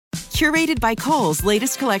Curated by Kohl's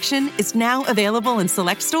latest collection is now available in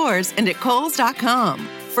select stores and at Kohls.com.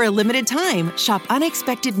 For a limited time, shop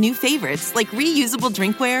unexpected new favorites like reusable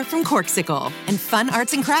drinkware from Corkcicle and fun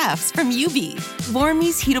arts and crafts from UV.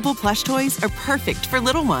 Warmy's heatable plush toys are perfect for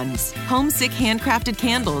little ones. Homesick handcrafted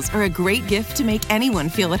candles are a great gift to make anyone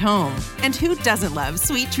feel at home. And who doesn't love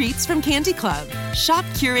sweet treats from Candy Club? Shop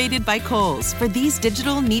Curated by Kohl's for these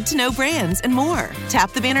digital need-to-know brands and more.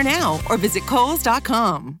 Tap the banner now or visit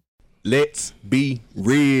Kohls.com. Let's be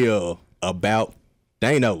real about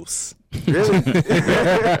Thanos. Really?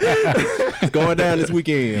 It's going down this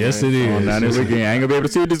weekend. Yes, man. it is. Going down this weekend. I ain't gonna be able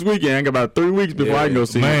to see it this weekend. I ain't got about 3 weeks before I can go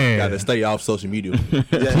see it. Got to stay off social media. Yeah,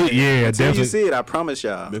 Until definitely. you see it, I promise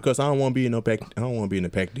y'all. Because I don't want to be in no pack. I don't want to be in the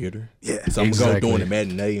pack theater. Yeah. So I'm Exactly. going during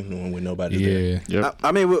the matinee when nobody's there. Yeah. Yep.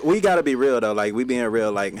 I mean, we got to be real though. Like we being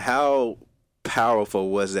real. Like how powerful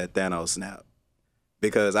was that Thanos snap?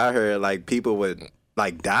 Because I heard like people would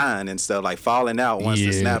like dying and stuff, like falling out once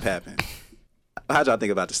the snap happened. How'd y'all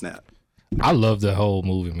think about the snap? I love the whole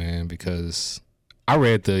movie, man, because I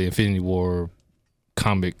read the Infinity War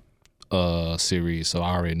comic series, so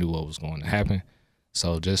I already knew what was going to happen.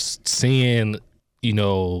 So just seeing,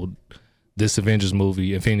 this Avengers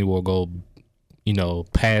movie, Infinity War, go,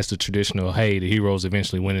 past the traditional, hey, the heroes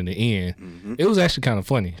eventually win in the end. It was actually kind of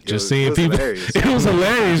funny. Seeing people. Hilarious. It was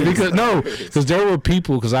hilarious because there were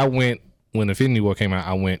people, because I went, when Infinity War came out,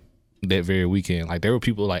 I went that very weekend. Like, there were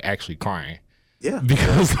people, like, actually crying. Yeah.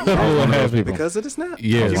 Because of what happened. Because of the snap?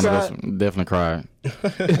 Yeah. You One cried? of us definitely cried.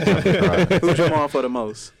 Who'd you on for the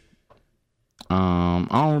most? I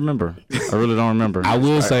don't remember. I really don't remember. I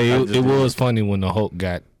will say I it just was funny when the Hulk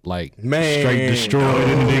got straight destroyed Oh.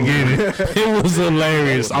 in the beginning. It was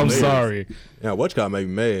hilarious. I'm hilarious. sorry. Yeah, what guy made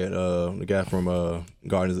me mad? The guy from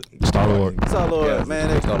Guardians. Star-Lord. Star-Lord,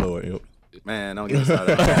 man. Star-Lord. Yep. Man, don't get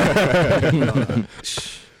started.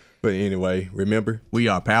 But anyway, remember, we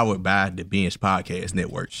are powered by the Binge Podcast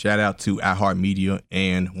Network. Shout out to iHeartMedia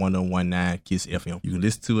and 1019 Kiss FM. You can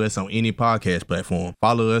listen to us on any podcast platform.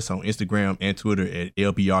 Follow us on Instagram and Twitter at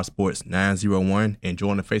LBR Sports 901 and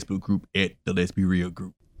join the Facebook group at the Let's Be Real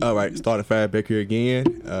group. All right, starting five back here again.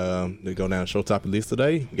 They go down the show topic list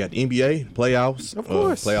today. We got the NBA, playoffs. Of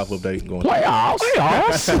course. Playoff update going.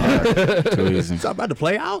 Too easy. Talk about the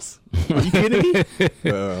playoffs? Are you kidding me?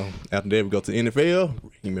 After that, we go to the NFL.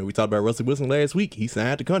 We talked about Russell Wilson last week. He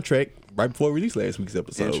signed the contract right before we released last week's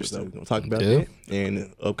episode. So we're going to talk about that. And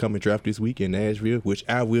the upcoming draft this week in Nashville, which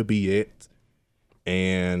I will be at.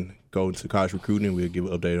 And go into college recruiting. We'll give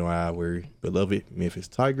an update on our beloved Memphis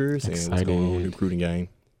Tigers and what's going on in the recruiting game.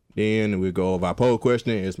 Then we'll go over our poll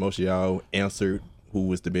question, as most of y'all answered who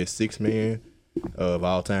was the best sixth man of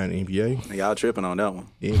all time in the NBA. Y'all tripping on that one.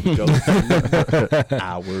 Then we go to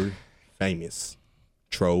our famous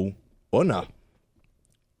troll or not.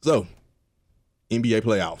 So, NBA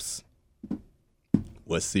playoffs.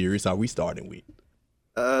 What series are we starting with?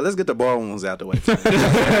 Let's get the boring ones out the way. We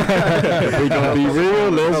gonna be real.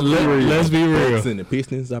 Let's be real. Bucks and the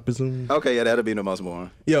Pistons, I presume. Okay, yeah, that'll be the most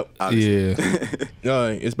boring. Yep. Obviously. Yeah.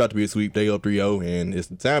 It's about to be a sweep. They up 3-0, and it's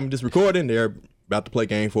the time of this recording. They're about to play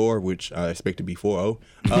game 4, which I expect to be 4-0.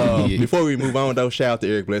 Before we move on, though, shout out to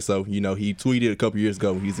Eric Bledsoe. He tweeted a couple years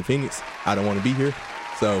ago when he's in Phoenix, I don't want to be here.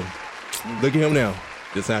 So, look at him now.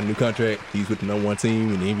 Just signed a new contract. He's with the number 1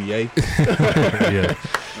 team in the NBA. Yeah.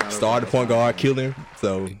 Started point guard, killed him.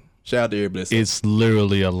 So, shout out to Eric Bledsoe. It's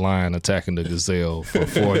literally a lion attacking the gazelle for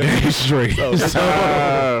 4 days straight.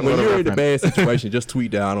 When you're in a bad situation, just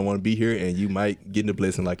tweet that I don't want to be here, and you might get in the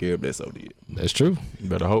blessing like Eric Bledsoe did. That's true. You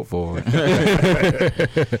better hope for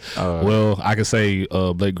it. Well, I can say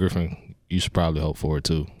Blake Griffin, you should probably hope for it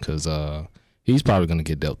too, because he's probably going to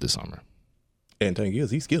get dealt this summer. And the thing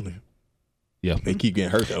is, he's killing. Yeah, They keep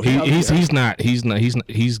getting hurt though. he's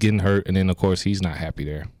getting hurt, and then of course he's not happy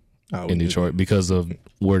there in Detroit because of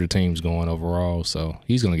where the team's going overall. So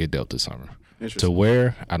he's going to get dealt this summer. To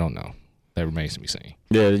where, I don't know. That remains to be seen.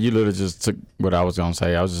 Yeah, you literally just took what I was gonna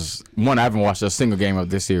say. I haven't watched a single game of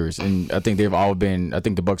this series, and I think they've all been. I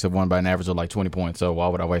think the Bucks have won by an average of like 20 points. So why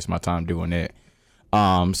would I waste my time doing that?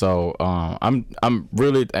 I'm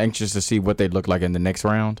really anxious to see what they look like in the next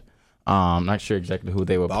round. Not sure exactly who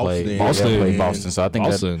they would play. Boston. So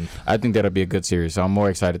I think that'll be a good series. So I'm more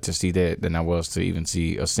excited to see that than I was to even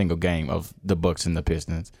see a single game of the Bucks and the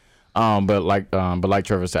Pistons. But like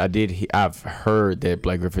Trevor said, I've heard that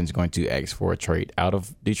Blake Griffin's going to ask for a trade out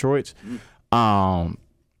of Detroit.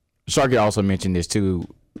 Sharky also mentioned this too.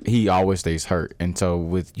 He always stays hurt, and so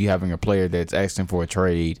with you having a player that's asking for a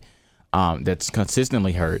trade, that's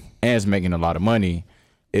consistently hurt and is making a lot of money,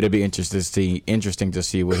 it'll be interesting to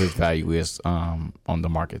see what his value is on the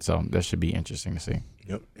market. So that should be interesting to see.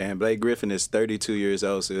 Yep. And Blake Griffin is 32 years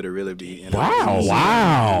old, so it'll really be.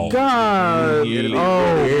 Wow. God. Why did you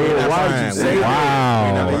say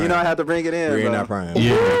that? You know I have to bring it in. We're not prime.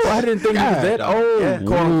 Yeah. I didn't think he was that old. Yeah.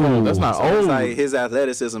 That's not old. It's like his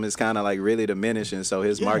athleticism is kind of like really diminishing, so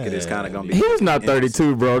his market is kind of going to be. He's not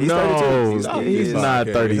 32, bro. He's 32. He's not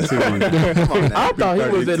 32. I thought he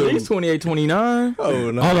was at least 28, 29.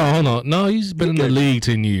 Oh, no. Hold on. No, he's been in the league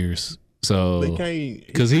 10 years. So,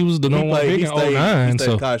 because he was the number one pick in 09. He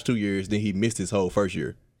stayed in college 2 years, then he missed his whole first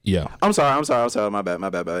year. Yeah. I'm sorry. My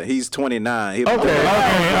bad. He's 29. All right. My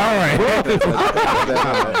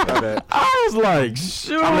bad. I was like,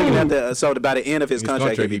 shoot. I'm looking at so by the end of his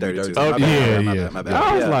contract, he'll be 32. Oh, My bad.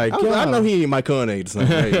 I was like, I know he ain't Mike Conley.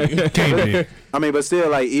 I mean, but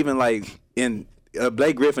still, like, even like in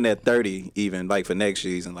Blake Griffin at 30, even like for next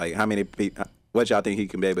season, like how many people, what y'all think he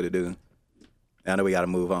can be able to do? I know we got to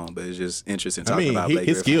move on, but it's just interesting talking about Blake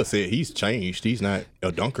his Griffin. skill set, he's changed. He's not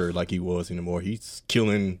a dunker like he was anymore. He's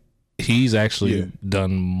killing. He's actually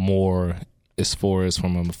done more as far as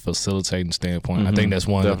from a facilitating standpoint. I think that's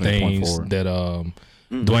one of the things that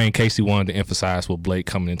Dwayne Casey wanted to emphasize with Blake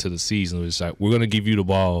coming into the season. It was like, we're going to give you the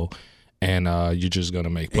ball, and you're just going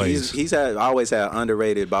to make plays. He's always had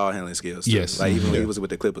underrated ball handling skills too. Yes. Like even when he was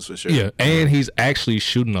with the Clippers for sure. Yeah, and he's actually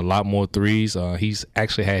shooting a lot more threes. He's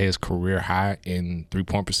actually had his career high in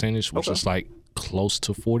 3-point percentage, which is like close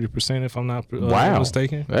to 40%, if I'm not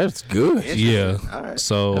mistaken. That's good. Yeah. All right.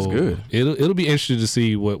 So that's good. It'll be interesting to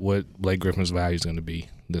see what Blake Griffin's value is going to be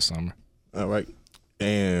this summer. All right.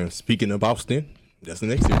 And speaking of Boston, that's the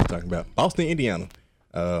next series we're talking about. Boston, Indiana.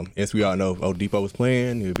 As we all know, if Oladipo was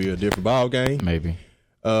playing, it'd be a different ball game. Maybe.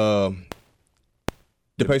 The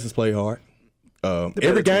Pacers play hard.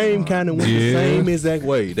 Every game kind of went the same exact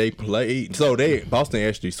way. They played. So Boston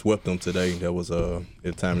actually swept them today. That was at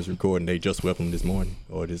the time of recording. They just swept them this morning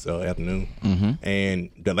or this afternoon. And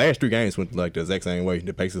the last 3 games went like the exact same way.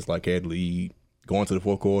 The Pacers had the lead going to the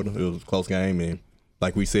fourth quarter. It was a close game. And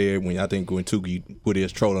like we said, when Tukey put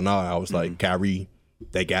his trolling on, I was like, Kyrie,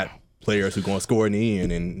 they got players who going to score in the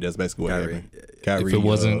end, and that's basically what happened. Kyrie, if it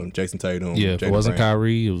wasn't Jason Tatum. if it wasn't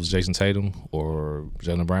Kyrie, it was Jason Tatum or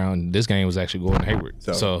Jaylen Brown. This game was actually Gordon Hayward.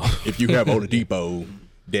 So if you have Oladipo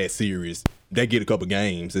that series, they get a couple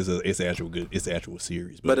games. It's actual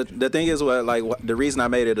series. But the thing is, the reason I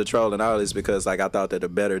made it a troll and all is because like I thought that the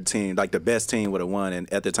better team, like the best team, would have won,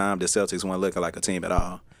 and at the time the Celtics weren't looking like a team at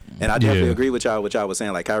all. And I definitely agree with y'all. What y'all was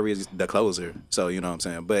saying, like Kyrie is the closer, so you know what I'm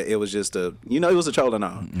saying. But it was just it was a troll and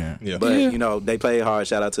all. Yeah. But they played hard.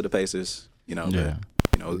 Shout out to the Pacers. I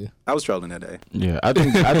was trolling that day. Yeah, I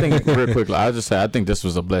think real quickly, I'll just say I think this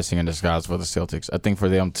was a blessing in disguise for the Celtics. I think for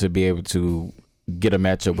them to be able to get a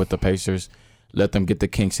matchup with the Pacers, let them get the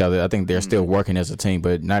kinks out of it. I think they're still working as a team,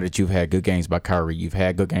 but now that you've had good games by Kyrie, you've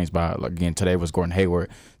had good games by, like, again, today was Gordon Hayward,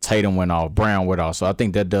 Tatum went off, Brown went off. So I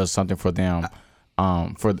think that does something for them,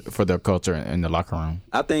 for their culture in the locker room.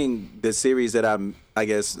 I think the series that I'm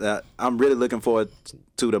really looking forward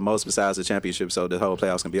to the most besides the championship, so the whole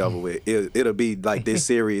playoffs can be over with. It'll be like this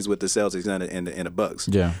series with the Celtics and the Bucks.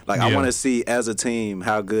 Yeah, I want to see as a team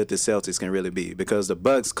how good the Celtics can really be, because the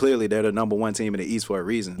Bucks clearly they're the number 1 team in the East for a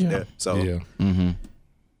reason. Yeah.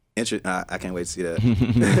 I can't wait to see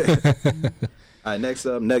that. All right, next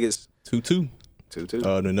up, Nuggets 2-2.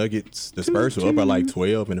 2-2. The Nuggets, the Spurs were up by like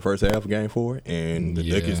 12 in the first half of Game 4, and the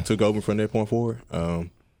Nuggets took over from that point forward.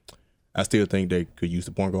 I still think they could use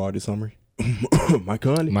the point guard this summer. Mike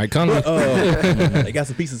Conley. They got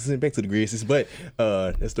some pieces sent back to the Grizzlies, but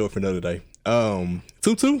let's do it for another day.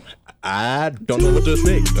 2-2. I don't know what to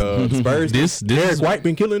expect. The Spurs, Derek White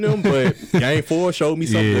been killing them, but Game 4 showed me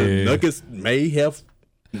something. The Nuggets may have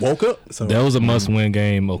woke up. So that was a must-win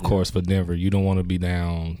game, of course, for Denver. You don't want to be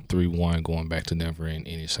down 3-1 going back to Denver in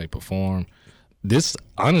any shape or form. This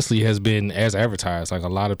honestly has been as advertised. Like, a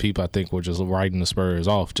lot of people, I think, were just writing the Spurs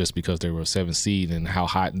off just because they were a 7th seed and how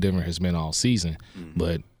hot Denver has been all season.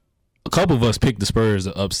 But a couple of us picked the Spurs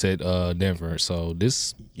to upset Denver. So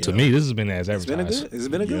this, to me, this has been as advertised. It's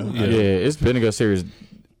been a good one. Yeah, it's been a good series.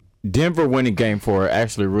 Denver winning Game 4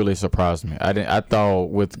 actually really surprised me. I thought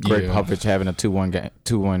with Greg Popovich having a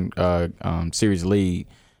 2-1 series lead,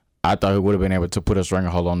 I thought he would have been able to put a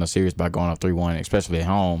stranglehold on the series by going up 3-1, especially at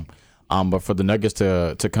home. But for the Nuggets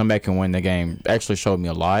to come back and win the game actually showed me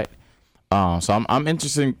a lot. So I'm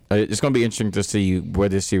interested. It's going to be interesting to see where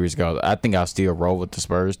this series goes. I think I'll still roll with the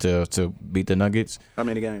Spurs to beat the Nuggets. How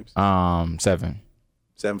many games? 7.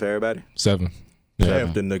 7 for everybody? 7. I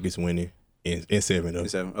have the Nuggets winning in 7 though.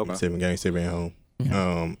 7. Okay. 7 games, 7 at home.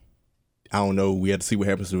 I don't know. We have to see what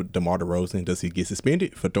happens to DeMar DeRozan. Does he get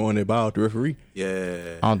suspended for throwing the ball at the referee?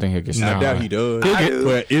 Yeah. I don't think he'll get suspended. I doubt he does.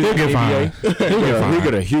 He'll get fined. He'll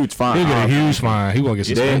get a huge fine. He'll get a huge fine. He won't get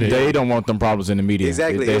suspended. They don't want them problems in the media.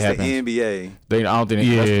 Exactly. It's the NBA. I don't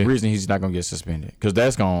think that's the reason he's not going to get suspended. Because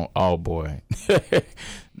that's going to, oh boy.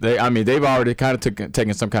 They've already kind of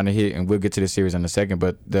taken some kind of hit, and we'll get to this series in a second.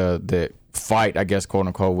 But the fight, I guess, quote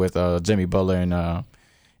unquote, with Jimmy Butler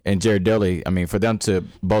and Jared Dudley, I mean, for them to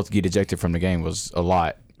both get ejected from the game was a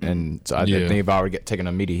lot. And so I think they've already taken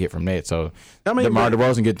an immediate hit from that. So DeMar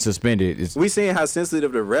DeRozan getting suspended. We seeing how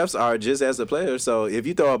sensitive the refs are just as a player. So if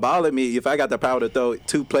you throw a ball at me, if I got the power to throw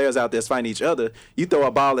two players out there fighting each other, you throw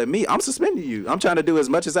a ball at me, I'm suspending you. I'm trying to do as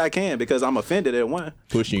much as I can because I'm offended at one.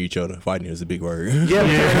 Pushing each other, fighting is a big word. You're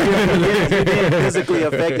being physically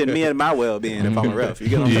affecting me and my well-being if I'm a ref. You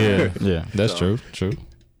get what I'm saying? Yeah, that's true.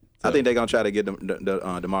 I think they're going to try to get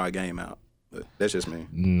the DeMar game out. But that's just me.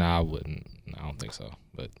 Nah, I wouldn't. I don't think so.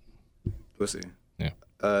 But we'll see. Yeah.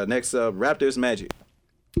 Next up, Raptors Magic.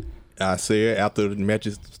 I said after the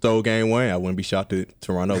Magic stole game 1, I wouldn't be shocked if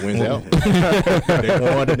Toronto wins out. They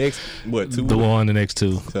won the next 2. They won the next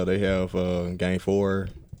 2. So they have game 4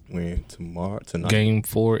 tonight. Game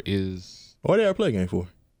 4 is. What did I play game 4?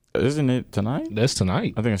 Isn't it tonight? That's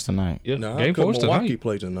tonight. I think it's tonight. Yeah, game 4 is tonight. Milwaukee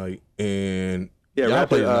play tonight, and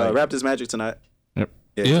Raptors Magic tonight. Yep.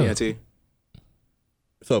 Yeah, TNT.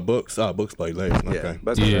 So Bucks played last. Okay.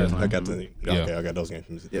 I got I got those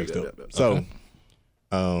games mixed up. So,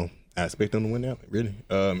 I expect them to win that. Really,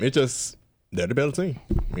 it just they're the better team.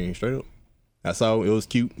 I mean, straight up. I saw it was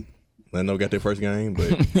cute. Lando got their first game,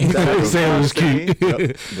 but it was cute.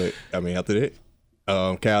 But I mean, after that,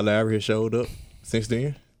 Kyle Lowry has showed up since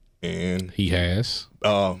then, and he has.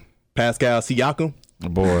 Pascal Siakam,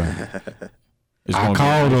 boy. I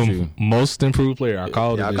called him most improved player. I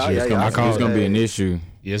called it this year. It's going to be an issue.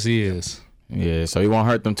 Yes, he is. Yeah, so he won't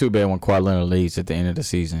hurt them too bad when Kawhi Leonard leaves at the end of the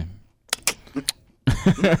season.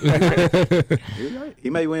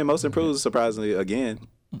 He may win most improved surprisingly again,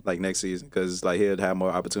 like next season, because like he'll have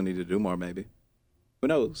more opportunity to do more. Maybe, who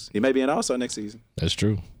knows? He may be an all-star next season. That's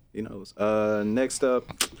true. He knows. Next up,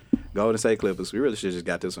 Golden State Clippers. We really should just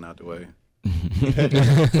got this one out the way.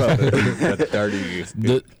 30 years.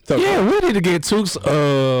 We need to get Tuke's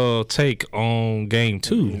take on game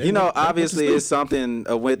 2. You know, obviously it's something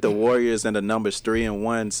with the Warriors and the numbers 3 and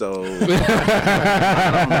 1. So I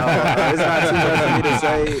don't know. It's not too much for me to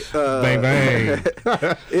say. Bang bang.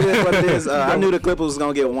 It is what it is. I knew the Clippers was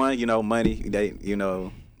gonna get one. You know, money. They,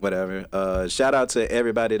 whatever. Shout out to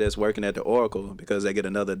everybody that's working at the Oracle because they get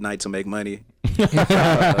another night to make money.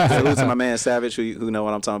 Salute to my man Savage, who know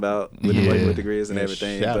what I'm talking about with the Grizz and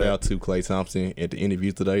everything. Shout out to Klay Thompson at the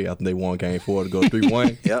interview today after they won game 4 to go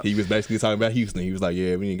 3-1. Yep. He was basically talking about Houston. He was like,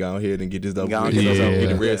 "Yeah, we need to go ahead and get this done. Get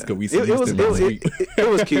the rest because we see Houston this week." It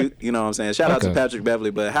was cute. You know what I'm saying? Shout out to Patrick Beverly,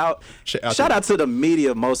 but shout out to the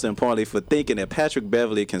media most importantly for thinking that Patrick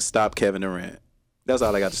Beverly can stop Kevin Durant. That's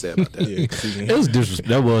all I got to say about that.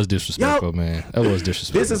 That was disrespectful, man. That was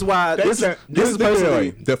disrespectful. This is why. This is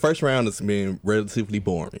personally the first round has been relatively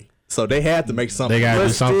boring. So they had to make something. They got to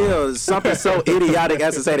do something. Still, something so idiotic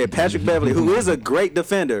as to say that Patrick Beverly, who is a great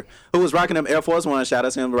defender, who was rocking them Air Force One, shout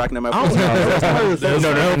out to him rocking them Air Force One. Was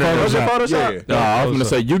it Photoshop? No, I was going to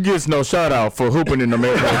say, you get no shout out for hooping in the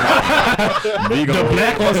middle. The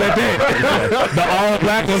black ones at that. The all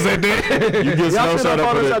black ones at that. You get no shout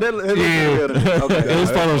out for that. It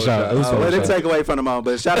was Photoshop. Let it take away from the moment.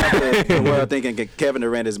 But shout out to the world thinking Kevin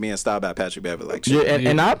Durant is being styled by Patrick Beverly.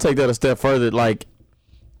 And I'll take that a step further. Like,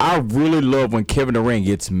 I really love when Kevin Durant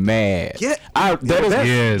gets mad. Yeah, he's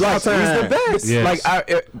the best. Yes. Like,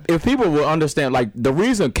 if people will understand, like the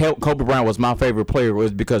reason Kobe Bryant was my favorite player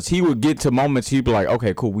was because he would get to moments he'd be like,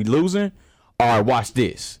 "Okay, cool, we losing. All right, watch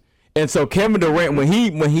this." And so Kevin Durant, when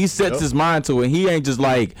he sets his mind to it, he ain't just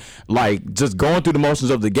like just going through the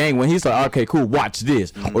motions of the game. When he's like, okay, cool, watch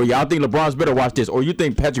this, or y'all think LeBron's better, watch this, or you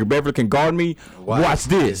think Patrick Beverly can guard me, watch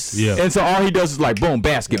this. Yeah. And so all he does is like boom,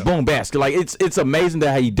 basket, boom, basket. Like it's amazing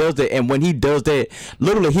that how he does that. And when he does that,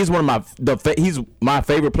 literally, he's one of he's my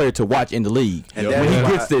favorite player to watch in the league. And when he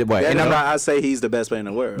gets that way, and I say he's the best player in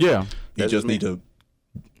the world. Yeah, you just need to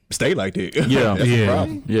stay like that.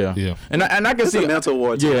 Yeah. And I can see a mental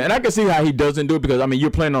war. Yeah, and I can see how he doesn't do it because I mean you're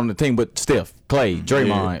playing on the team with Steph, Clay,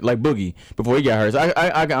 Draymond, like Boogie before he got hurt. So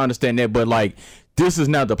I can understand that, but like this is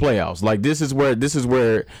not the playoffs. Like this is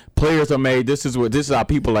where players are made. This is how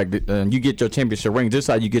people like you get your championship ring. This is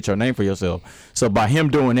how you get your name for yourself. So by him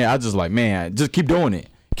doing that, I just like, man, just keep doing it.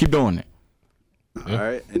 Keep doing it. All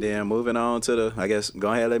right, and then moving on to the, I guess,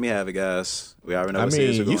 go ahead, let me have it, guys. We already know. I what mean,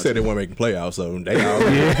 series we're you going said to. they weren't making playoffs, so they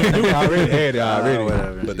already had it already.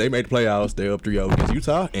 Whatever. But they made the playoffs. They're up 3-0 against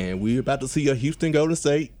Utah, and we're about to see a Houston Golden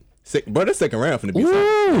State. But it's second round finna be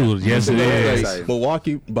Ooh, yes it is. Exciting.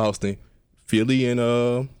 Milwaukee, Boston, Philly, and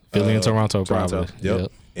Toronto probably.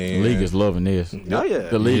 Yep. And The league is loving this. Oh yeah,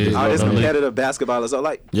 The league is this loving it. competitive basketball is so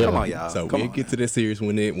like, Yeah. come on, y'all. So come we'll on. get to this series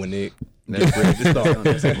when it ready to start.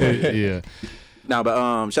 Yeah. Now,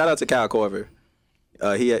 but shout out to Kyle Korver.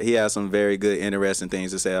 He has some very good, interesting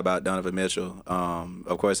things to say about Donovan Mitchell.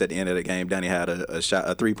 Of course, at the end of the game, Donnie had a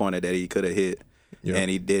 3-pointer that he could have hit, and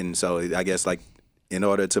he didn't. So I guess like in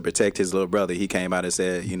order to protect his little brother, he came out and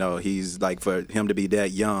said, you know, he's like, for him to be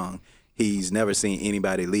that young, he's never seen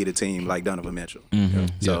anybody lead a team like Donovan Mitchell. Mm-hmm.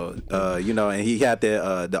 So you know, and he had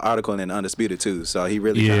the article in Undisputed too. So he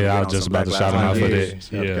really kinda Yeah, get I on was just some about to Black shout him out Lives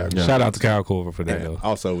for Matter. that. Yeah. Shout out to Kyle Korver for that, And though.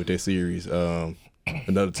 also with that series,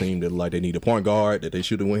 another team that like they need a point guard that they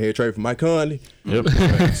should have went ahead and trade for Mike Conley. Yep.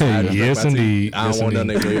 Yes, indeed. I don't want none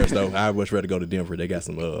of their players though. I'd much rather go to Denver. They got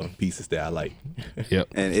some pieces that I like. Yep.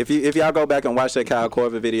 And if y'all go back and watch that Kyle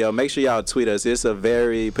Korver video, make sure y'all tweet us. It's a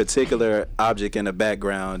very particular object in the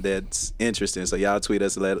background that's interesting. So y'all tweet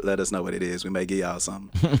us, let us know what it is. We may give y'all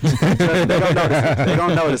something. They're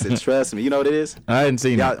gonna notice it. Trust me. You know what it is? I hadn't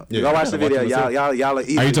seen Y'all it. go watch the video. Y'all Are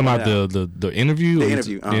you talking about the interview? the or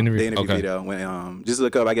interview? The interview Okay. Video. When just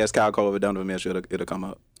look up, I guess Kyle Korver, Donovan Mitchell. It'll come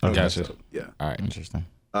up. Gotcha. So, yeah. All right. Interesting.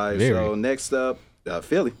 All right. Very. So next up,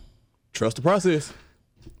 Philly. Trust the process.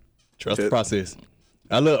 Trust the process.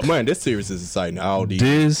 I love this series is exciting. All these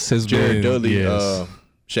This has Jared been Dudley. yes.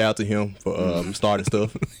 Shout out to him for starting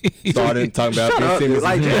stuff. Starting talking about Ben Up, Simmons.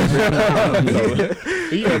 like He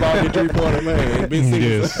had all the 3-pointer, man. Ben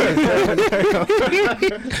Simmons.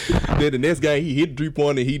 Then the next game he hit the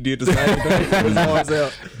 3-pointer. He did the same thing. With his arms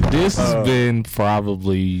out. This has been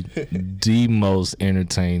probably the most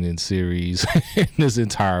entertaining series in this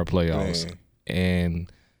entire playoffs. Man. And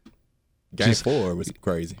Game 4 was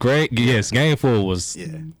crazy. great. Yes, game 4 was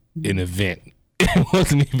an event. It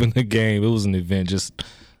wasn't even a game. It was an event. Just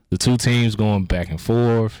the two teams going back and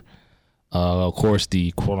forth. Of course,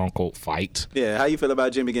 the quote unquote fight. Yeah. How you feel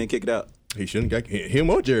about Jimmy getting kicked out? He shouldn't got him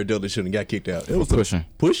or Jared Dudley shouldn't got kicked out. It was Pushing.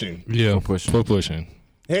 pushing. Yeah, For pushing.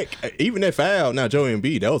 Heck, even that foul. Now Joe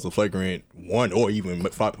Embiid, that was a flagrant 1 or even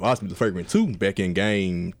possibly the flagrant 2 back in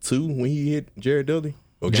game 2 when he hit Jared Dudley.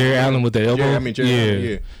 Jerry Allen with the elbow. Allen,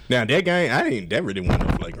 yeah. Now that game, that really wasn't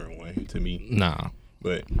a flagrant 1 to me. Nah.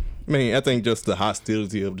 But I mean, I think just the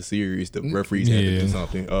hostility of the series, the referees had to do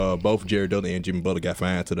something. Both Jared Dudley and Jimmy Butler got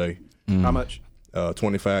fined today. How much?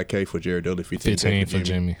 $25,000 for Jared Dudley, 15 for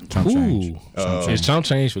Jimmy. Chump change. It's chump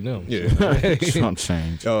change for them. Yeah. Chump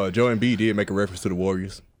change. Joe Embiid did make a reference to the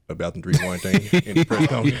Warriors about the 3-1 thing in the press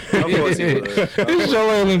conference. Of course he would. It's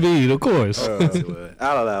Joel Embiid, of course. Of course he would.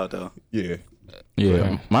 Out loud though. Yeah.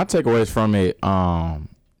 Yeah. My takeaways from it,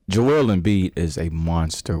 Joel Embiid is a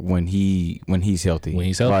monster when he's healthy. When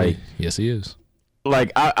he's healthy, yes, he is.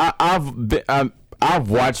 Like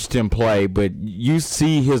I've watched him play, but you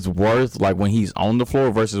see his worth like when he's on the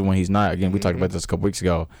floor versus when he's not. Again, we talked about this a couple weeks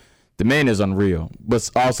ago. The man is unreal, but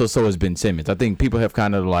also so is Ben Simmons. I think people have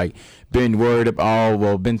kind of like been worried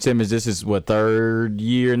about, Ben Simmons, this is what, 3rd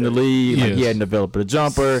year in the league. Like he hadn't developed a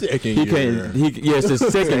jumper. It's his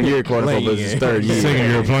second year, quote unquote, but it's his 3rd year. Second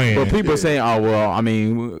year playing. But people are saying, I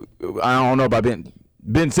mean, I don't know about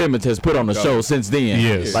Ben Simmons has put on the show since then.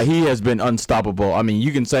 Yes. Like he has been unstoppable. I mean,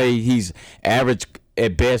 you can say he's average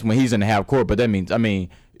at best when he's in the half court, but that means, I mean,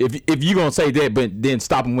 if you're gonna say that, but then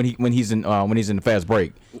stop him when he's in the fast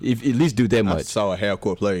break, at least do that I much. saw a half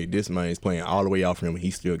court play. This man's playing all the way out from him, and he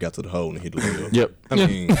still got to the hole and hit the wheel. Yep. I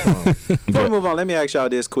mean, Before we move on, let me ask y'all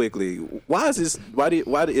this quickly. Why is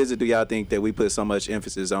it do y'all think that we put so much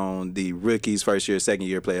emphasis on the rookies, first year, second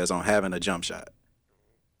year players on having a jump shot?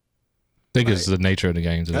 I think it's the nature of the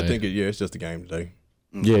game today. I think it's just a game today.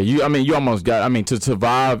 Yeah, you almost got. I mean, to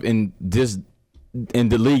survive in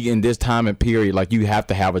the league in this time and period, like you have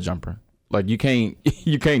to have a jumper. Like you can't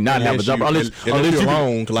not have a jumper unless you're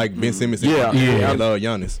wrong, like Ben Simmons. And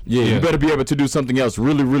Giannis. Yeah, you better be able to do something else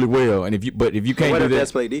really, really well. And if you can't what do if that,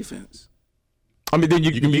 let's play defense? I mean, then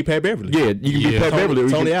You can be Pat Beverly. Yeah, you can be Pat Beverly.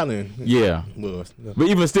 Tony Allen. Yeah. Was. But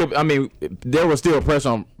even still, I mean, there was still pressure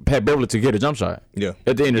on Pat Beverly to get a jump shot. Yeah.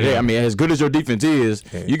 At the end of the day, I mean, as good as your defense is,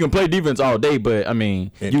 you can play defense all day, but I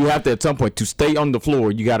mean, you have to at some point to stay on the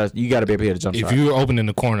floor. You gotta be able to hit a jump shot. If you're open in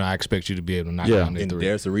the corner, I expect you to be able to knock down the And 3.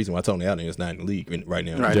 there's the reason why Tony Allen is not in the league right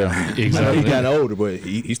now. Right. Yeah. Exactly. He got older, but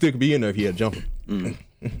he still could be in there if he had a jumper. All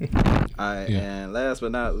right, and last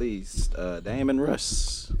but not least, Damon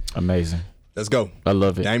Russ. Amazing. Let's go. I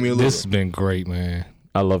love it. Damian Lillard. This has been great, man.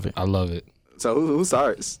 I love it. I love it. So who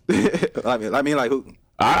starts? I mean, like who?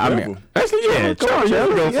 I mean, actually, yeah, Charles, you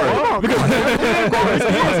go first.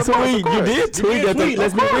 Because you did tweet that.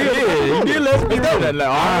 Let's be real. Yeah, you did. Let's be real.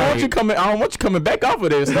 I don't want you coming back off of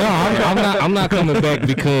this. No, I'm not coming back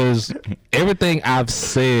because everything I've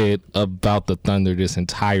said about the Thunder this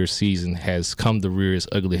entire season has come to rear its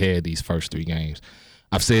ugly head these first 3 games.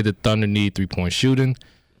 I've said the Thunder need 3-point shooting.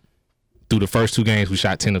 Through the first 2 games, we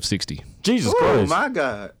shot 10 of 60. Jesus Christ! Oh my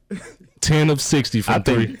God. 10 of 60 from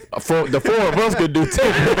 3. The 4 of us could do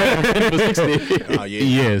 10 of 60. Oh, yeah.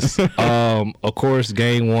 Yes. Of course,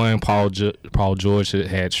 game 1, Paul George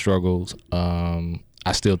had struggles. I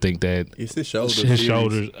still think that It's his shoulders. his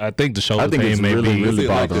shoulders. I think the shoulder think pain it's may really, be. really Is it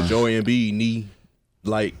like the bothering. Joel Embiid knee?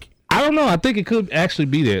 Like, I don't know. I think it could actually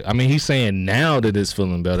be that. I mean, he's saying now that it's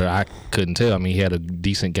feeling better. I couldn't tell. I mean, he had a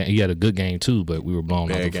decent game. He had a good game too, but we were blown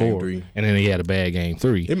out Bad before. game 3. And then he had a bad game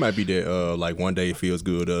 3. it might be that like one day it feels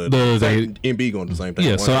good. other day- Embiid going to do the same thing.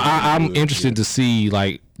 Yeah, One so day it feels I'm good. interested to see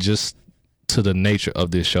like just to the nature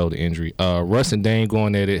of this shoulder injury. Russ and Dame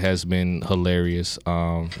going at it has been hilarious.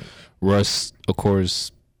 Russ, of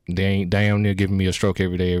course, damn near giving me a stroke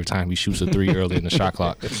every day every time he shoots a 3 early in the shot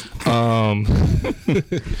clock.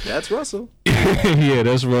 That's Russell. Yeah,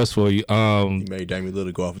 that's Russ for you. He made Damian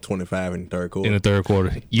Lillard go off for 25 in the third quarter. In the third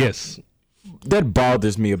quarter, yes. That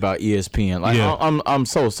bothers me about ESPN. Like, Yeah. I'm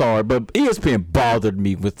so sorry, but ESPN bothered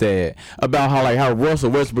me with that about how Russell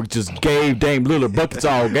Westbrook just gave Dame Lillard buckets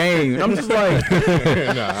all game. And I'm just like, Like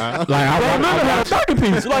Dame Lillard had a 30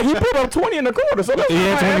 piece. Like, he put up 20 in the quarter. So he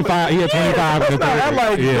had 25. He had 25 in the That's third not like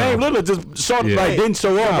quarter. Dame Lillard just showed, Yeah. like didn't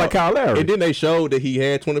show up like Kyle Lowry. And then they showed that he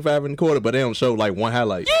had 25 in the quarter, but they don't show like one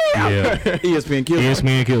highlight. Yeah. ESPN kills.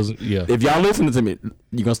 ESPN kills. Yeah. If y'all listening to me,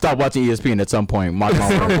 you're gonna stop watching ESPN at some point. Mark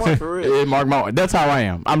my words. For real. Yeah, Mark my words. That's how I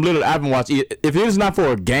am. I haven't watched it. If it's not for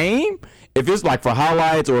a game, if it's like for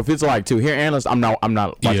highlights or if it's like to hear analysts, I'm not watching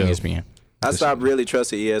Yeah. ESPN. I stopped really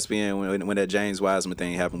trusting ESPN when that James Wiseman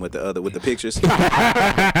thing happened with the pictures. All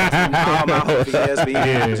my hope for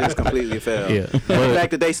ESPN just completely fell. Yeah. The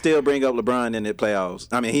fact that they still bring up LeBron in the playoffs.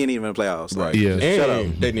 I mean, he ain't even in the playoffs. Like, Right. Yeah. And Shut up.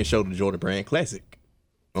 they didn't show the Jordan Brand Classic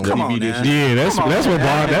on Come TV on this now. year. Yeah, that's what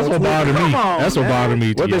bothered me. Come on, That's what man. bothered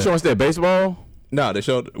me. What yeah. they showing us there? Baseball? No, they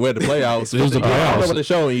showed where the playoffs. It was the I don't know playoffs. what they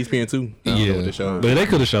showed on ESPN too. I don't know what they showed. But they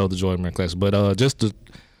could have showed the Jordan Brand Classic. But just to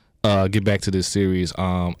get back to this series,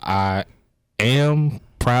 I am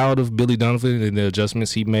proud of Billy Donovan and the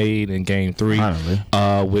adjustments he made in Game 3.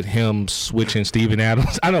 Finally. With him switching Steven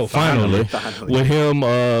Adams. I know, finally. With him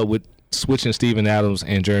with switching Steven Adams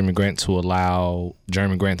and Jeremy Grant to allow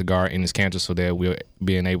Jeremy Grant to guard Enes Kanter so that we're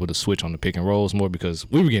being able to switch on the pick and rolls more because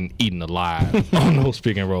we were getting eaten alive on those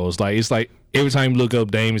pick and rolls. Like it's like every time you look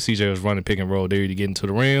up, Dame and CJ was running pick and roll, they're either getting to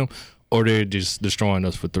the rim or they're just destroying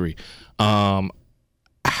us for 3.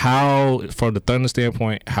 How, from the Thunder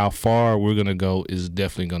standpoint, how far we're going to go is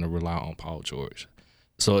definitely going to rely on Paul George.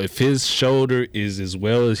 So if his shoulder is as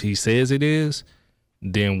well as he says it is,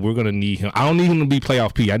 then we're going to need him. I don't need him to be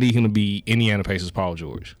playoff P. I need him to be Indiana Pacers Paul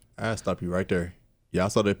George. I'll stop you right there. Y'all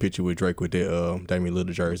saw that picture with Drake with that Damian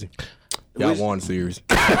Lillard jersey. Y'all won the series.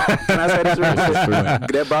 Can I say this real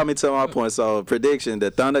quick? That brought me to my point. So, prediction: the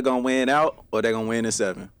Thunder gonna win out, or they gonna win in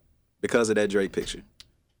 7 because of that Drake picture.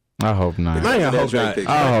 I hope not. Man, I That hope Drake not.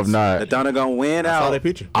 picture. I hope The not. Thunder gonna win I saw out. that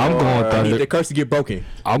picture. I'm going I need Thunder. the curse to get broken.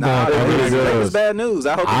 I'm Nah, going Thunder. really that was good. bad news.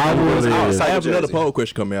 I hope the I Thunder wins really out. is. I have Cyber another jersey. poll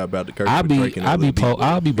question coming out about the curse. I'll with be Drake and bold.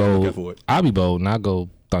 Lillard. For it. I'll be bold, and I'll go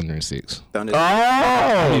Thunder in 6. Thunder.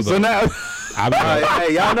 Oh, so now I'll be bold.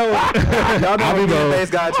 Hey, y'all know when the base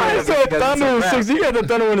guy I said Thunder in 6. You got the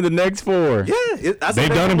Thunder winning the next 4. Yeah, I said They've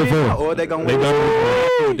done it gonna win before. out, or they gonna They've win. done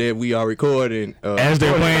it before. That we are recording. As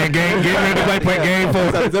they're playing game, getting ready to play game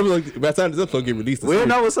 4. by the time this episode get released, We don't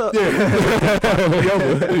know what's up.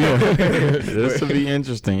 This will be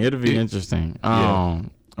interesting. It'll be interesting.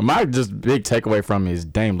 My just big takeaway from it is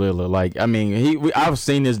Dame Lillard. Like, I mean, I've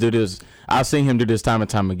seen him do this time and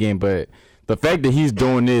time again. But the fact that he's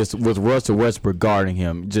doing this with Russell Westbrook guarding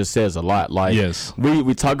him just says a lot. Like, Yes.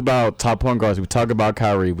 we talk about top point guards. We talk about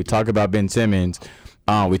Kyrie. We talk about Ben Simmons.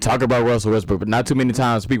 We talk about Russell Westbrook. But not too many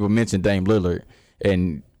times people mention Dame Lillard.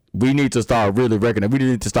 And we need to start really recognizing. We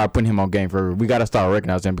need to start putting him on game for. We got to start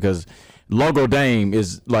recognizing him because Logo Dame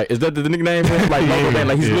is like, is that the nickname for him? Like Logo Dame,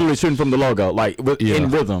 like he's literally shooting from the logo, like in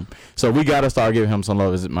rhythm. So we got to start giving him some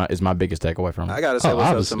love. Is my biggest takeaway from him. I gotta say what's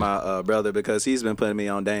obviously. up to my brother because he's been putting me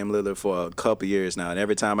on Dame Lillard for a couple years now, and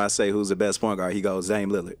every time I say who's the best point guard, he goes Dame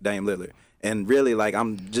Lillard. And really, like,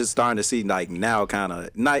 I'm just starting to see, like, now kind of,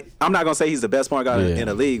 I'm not gonna say he's the best point guard in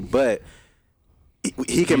the league, but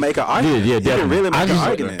he can make an argument. Yeah, he can really make an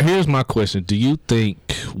argument. Here's my question: do you think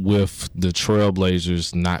with the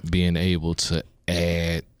Trailblazers not being able to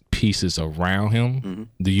add pieces around him,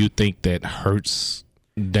 do you think that hurts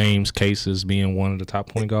Dame's case as being one of the top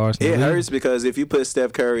point guards? It hurts because if you put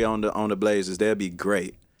Steph Curry on the Blazers, they'll be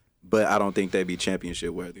great, but I don't think they'd be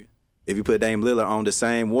championship worthy. If you put Dame Lillard on the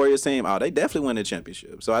same Warriors team, they definitely win the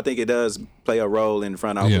championship. So I think it does play a role in the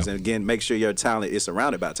front office, and again, make sure your talent is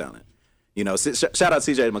surrounded by talent. You know, shout out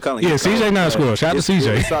CJ McCollum. Yeah, CJ not a scorer. Shout out to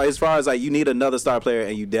CJ. So as far as like you need another star player,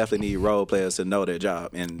 and you definitely need role players to know their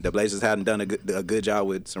job. And the Blazers hadn't done a good job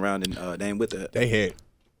with surrounding Dame with that. They had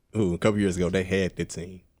a couple years ago. They had the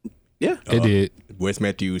team. Yeah, they did. Wes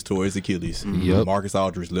Matthews tore his Achilles. Yep. Marcus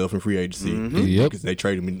Aldridge left in free agency. Yep. Because they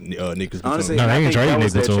traded Nicholas Batum. Honestly, No, they ain't trading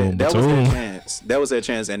Nick Batum. That was their chance. That was their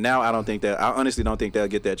chance, and now I honestly don't think they'll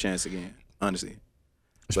get that chance again. Honestly,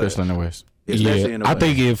 especially in the West. Especially in the I West.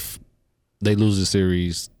 think if they lose the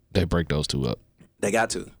series, they break those two up. They got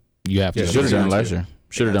to. You have to. Should have done last year.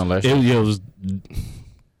 Should have done last year. It was.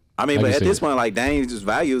 I mean, Like but you at said. this point, like Dame's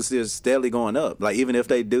value is still steadily going up. Like even if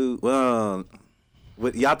they do,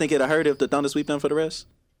 y'all think it'll hurt if the Thunder sweep them for the rest?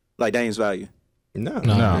 Like Dame's value? No.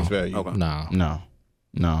 Okay.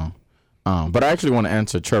 No. But I actually want to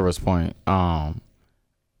answer Trevor's point. I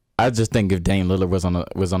just think if Dame Lillard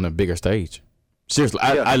was on a bigger stage. Seriously,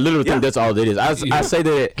 I literally think that's all it is. I say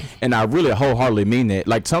that, and I really wholeheartedly mean that.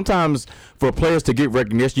 Like sometimes for players to get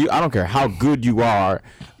recognition, I don't care how good you are.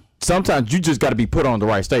 Sometimes you just got to be put on the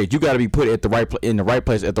right stage. You got to be put at the right in the right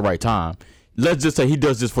place at the right time. Let's just say he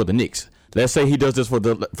does this for the Knicks. Let's say he does this for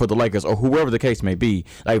the Lakers or whoever the case may be.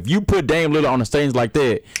 Like if you put Dame Lillard on a stage like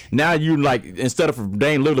that, now you like instead of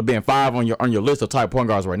Dame Lillard being 5 on your list of type point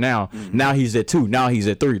guards right now, now he's at 2, now he's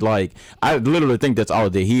at 3. Like I literally think that's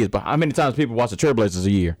all that he is. But how many times people watch the Trailblazers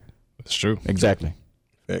a year? That's true. Exactly.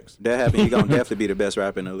 Facts. That happened. He's gonna definitely be the best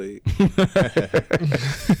rapper in the league.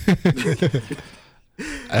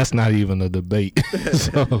 That's not even a debate.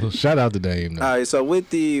 So shout out to Dame. Though. All right, so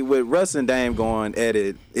with Russ and Dame going at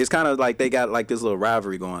it, it's kind of like they got like this little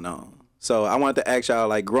rivalry going on. So I wanted to ask y'all,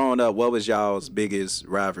 like growing up, what was y'all's biggest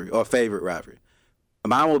rivalry or favorite rivalry?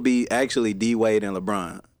 Mine would be actually D Wade and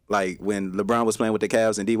LeBron. Like when LeBron was playing with the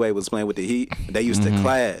Cavs and D Wade was playing with the Heat, they used to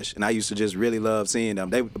clash, and I used to just really love seeing them.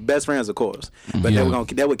 They were best friends, of course, but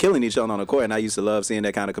they were killing each other on the court, and I used to love seeing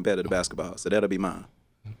that kind of competitive basketball. So that'll be mine.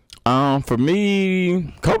 For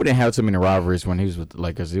me, Kobe didn't have too many rivalries when he was with the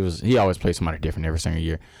Lakers. He always played somebody different every single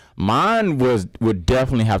year. Mine would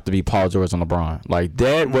definitely have to be Paul George and LeBron. Like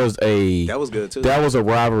that was good too. That was a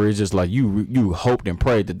rivalry. Just like you hoped and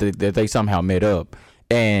prayed that they somehow met up.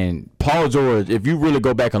 And Paul George, if you really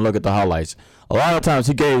go back and look at the highlights, a lot of times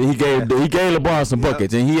he gave LeBron some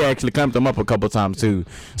buckets, and he actually clamped him up a couple of times too.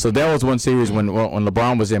 So that was one series when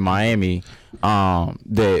LeBron was in Miami,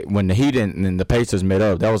 that when the Heat and the Pacers met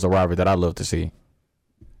up, that was a rivalry that I love to see.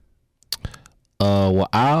 Well,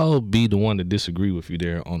 I'll be the one to disagree with you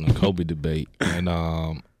there on the Kobe debate. And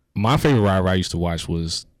my favorite rivalry I used to watch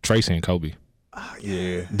was Tracy and Kobe.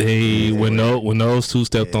 Yeah. When those two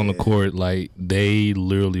stepped on the court, like they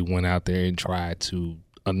literally went out there and tried to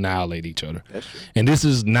annihilate each other. That's true. And this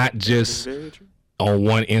is not just Very true. on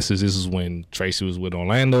one instance. This is when Tracy was with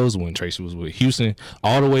Orlando's, when Tracy was with Houston,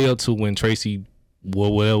 all the way up to when Tracy,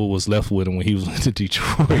 whatever was left with him when he was into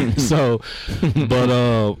Detroit. So,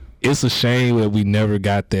 but it's a shame that we never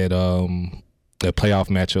got that playoff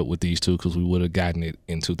matchup with these two, because we would have gotten it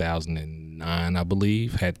in 2009, I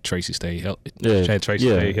believe, had Tracy stayed healthy.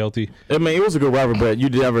 Stayed healthy. I mean, it was a good rivalry, but you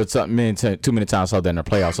never too many times saw that in the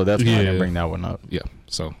playoffs, so that's why I didn't bring that one up. Yeah,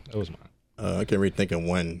 so that was mine. I can't really think of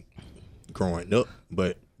one growing up,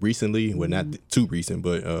 but recently, well, not too recent,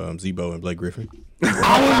 but Zebo and Blake Griffin.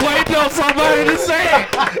 I was waiting on somebody to say it.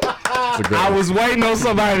 I was waiting on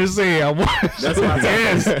somebody to say it.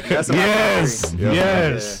 That's my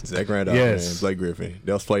Yes. Zach Randolph, man, Blake Griffin.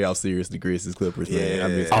 That was playoff series, the Grizzlies, Clippers, man. Yeah.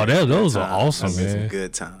 I miss Those are awesome, Some man.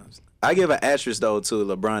 good times. I give an asterisk though to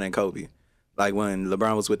LeBron and Kobe. Like when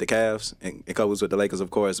LeBron was with the Cavs and Kobe was with the Lakers,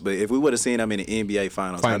 of course. But if we would have seen them in the NBA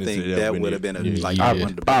Finals, I think that would have been one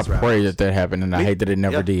of the best I pray rivalries. that happened, and I hate that it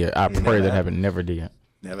never did. I pray that happened, never did.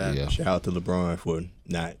 Never happened. Shout out to LeBron for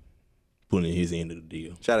not pulling his end of the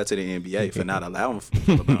deal. Shout out to the NBA for not allowing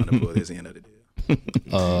LeBron to pull his end of the deal.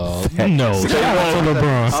 No. Shout out to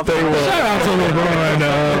LeBron. Shout out to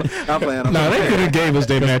LeBron. I'm playing. No, they could have gave us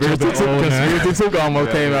their matchup in 09. The two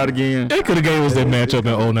almost came out again. They could have gave us their matchup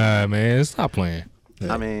in 09, man. Stop playing.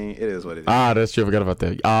 I mean, it is what it is. That's true. I forgot about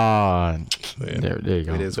that. There you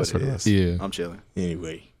go. It is what it is. Yeah. I'm chilling.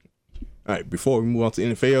 Anyway. All right, before we move on to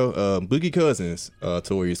NFL, Boogie Cousins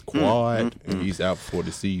tore his quad, and he's out for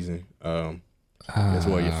the season. That's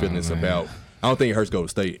what your feeling is about. I don't think it hurts Golden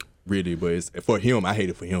State really, but it's, for him, I hate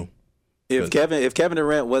it for him. If Kevin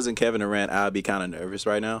Durant wasn't Kevin Durant, I'd be kind of nervous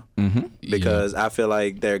right now because I feel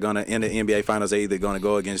like they're gonna in the NBA Finals. They're either gonna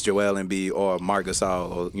go against Joel Embiid or Marc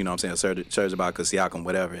Gasol or you know what I'm saying, Serge Ibaka, Siakam,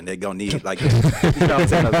 whatever, and they're gonna need like you know what I'm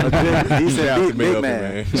saying, a good decent big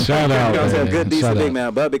man. Shout out, you know what I'm saying, man. good decent Shout big out.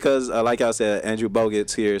 man. But because like I said, Andrew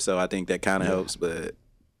Bogut's here, so I think that kind of helps. But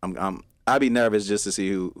I'd be nervous just to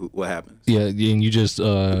see what happens. Yeah, and you just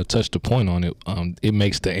touched a point on it. It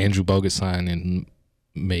makes the Andrew Bogut signing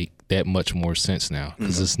make that much more sense now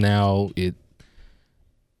because it's now the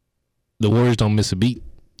Warriors don't miss a beat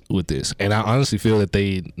with this, and I honestly feel that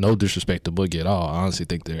they, no disrespect to Boogie at all, I honestly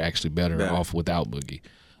think they're actually better off without Boogie.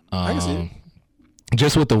 I can see it.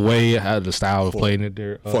 Just with the way how the style of playing it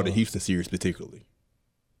there For the Houston series particularly.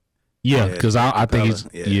 Yeah, because I think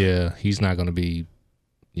Capella, he's not going to be.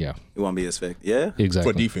 Yeah, it won't be as fake. Yeah,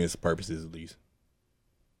 exactly. For defense purposes, at least.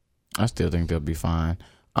 I still think they'll be fine.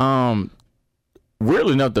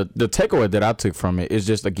 Weirdly enough, the takeaway that I took from it is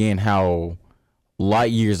just again how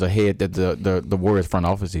light years ahead that the Warriors front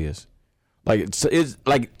office is. Like it's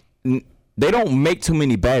like they don't make too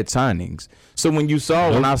many bad signings. So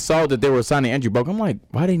when I saw that they were signing Andrew Bogut, I'm like,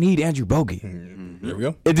 why they need Andrew Bogut? There we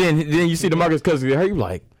go. And then you see the Marcus Cousins hurt, you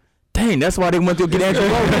like, dang, that's why they went to get Andrew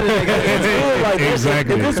Bogut. Like,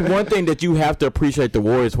 Exactly. If there's one thing that you have to appreciate the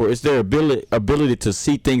Warriors for, it's their ability to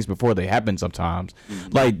see things before they happen sometimes.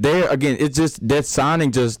 Like, it's just that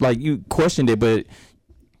signing, just like you questioned it, but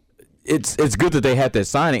it's good that they had that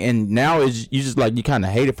signing. And now you just like, you kind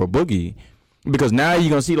of hate it for Boogie because now you're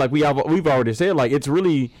going to see, like we've already said, like, it's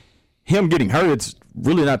really him getting hurt. It's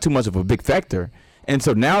really not too much of a big factor. And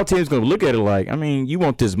so now teams going to look at it like, I mean, you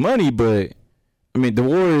want this money, but I mean, the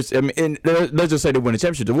Warriors. I mean, and let's just say they win a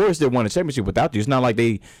championship. The Warriors still won a championship without you. It's not like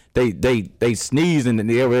they sneeze and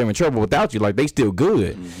they're in trouble without you. Like, they still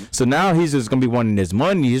good. So now he's just gonna be wanting this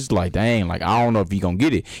money. He's like, dang, like I don't know if he's gonna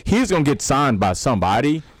get it. He's gonna get signed by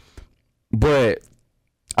somebody, but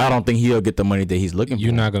I don't think he'll get the money that he's looking for.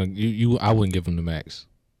 You're not gonna. I wouldn't give him the max.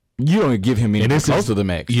 You don't give him anything close to the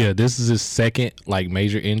max. Yeah, this is his second like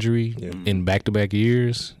major injury in back-to-back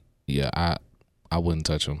years. Yeah, I wouldn't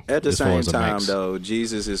touch him. At the same time, though,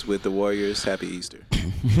 Jesus is with the Warriors. Happy Easter.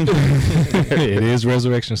 It is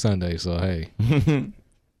Resurrection Sunday, so hey.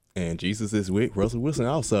 And Jesus is with Russell Wilson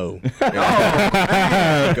also. Perfect.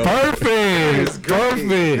 Go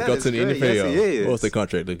to the NFL. Yes, What's the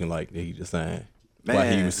contract looking like that he just signed? Man.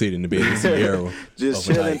 While he was sitting in the bed in Sierra. Just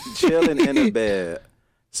overnight. chilling in the bed.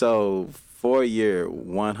 So 4-year,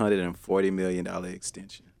 $140 million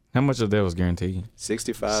extension. How much of that was guaranteed?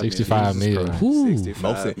 65 million. million. Woo.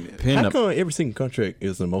 How come every single contract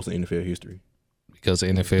is the most in NFL history? Because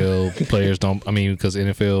NFL players don't. I mean, because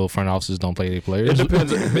NFL front offices don't play their players. It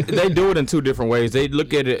depends. They do it in two different ways. They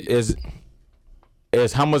look at it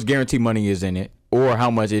as how much guaranteed money is in it, or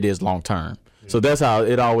how much it is long term. So that's how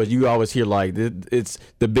you always hear like it's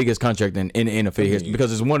the biggest contract in NFL history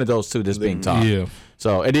because it's one of those two that's being taught. Yeah.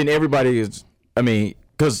 So and then everybody is. I mean,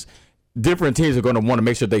 because different teams are going to want to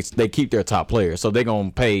make sure they keep their top players, so they're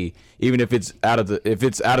going to pay even if it's out of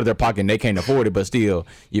their pocket and they can't afford it. But still,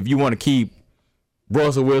 if you want to keep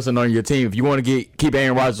Russell Wilson on your team, if you want to keep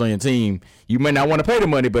Aaron Rodgers on your team, you may not want to pay the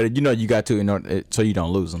money, but you got to in order, so you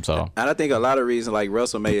don't lose them. So, and I think a lot of reasons like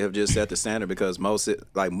Russell may have just set the standard because more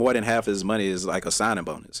than half of his money is like a signing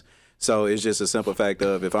bonus. So it's just a simple fact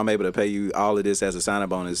of if I'm able to pay you all of this as a signing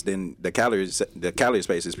bonus, then the calorie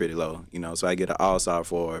space is pretty low. So I get an all-star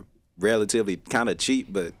for relatively kind of cheap,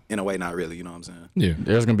 but in a way not really. You know what I'm saying? Yeah.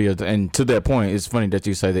 There's going to be and to that point, it's funny that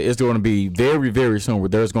you say that. It's going to be very, very soon where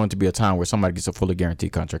there's going to be a time where somebody gets a fully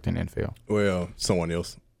guaranteed contract in the NFL. Well, someone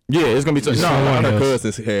else. Yeah, it's going to be one of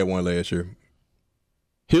Cousins had one last year.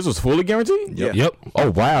 His was fully guaranteed? Yep. Oh,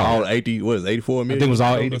 wow. All 84 million? I think it was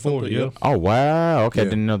all 84, yeah. Oh, wow. Okay, I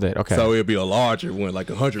didn't know that. Okay. So it'll be a larger one, like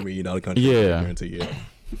 $100 million contract. Yeah. Guarantee, yeah.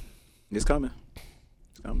 It's coming.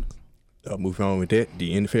 Moving on with that,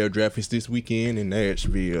 the NFL draft is this weekend in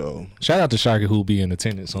Nashville. Shout out to Shaka who be in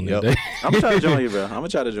attendance on that day. I'm going to try to join you, bro. I'm going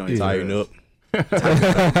to try to join you. Tighten up.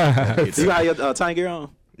 You got your tying gear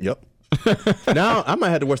on? Yep. Now I might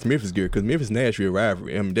have to wear some Memphis gear because Memphis Nashville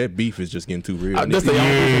rivalry. I mean that beef is just getting too real. That's the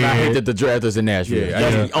only reason I hate that the draft is in Nashville. Yeah,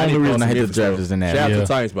 that's the only reason I hate the draft is in Nashville. Shout out to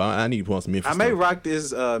Titans, but I need to put on some Memphis. I may rock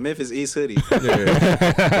this Memphis East hoodie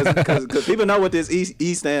because people know what this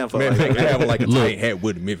East stand for. Man, like, I have like a tight hat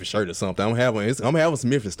with a Memphis shirt or something. I'm having some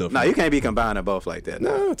Memphis stuff. No, you can't be combining both like that.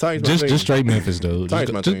 No, Titans. Just straight Memphis, dude.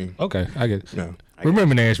 Titans my team. Okay, I get it. No.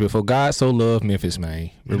 Remember Nashville, for God so loved Memphis,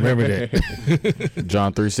 man. Remember that.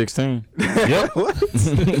 John 3:16. Yep.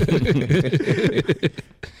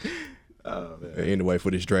 Anyway,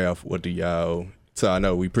 for this draft, what do y'all? So I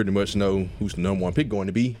know we pretty much know who's the number one pick going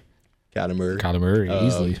to be. Kyler Murray.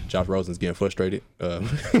 Easily. Josh Rosen's getting frustrated. Let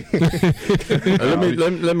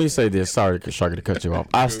me say this. Sorry, Sharky, to cut you off.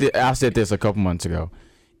 I said this a couple months ago.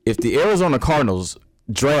 If the Arizona Cardinals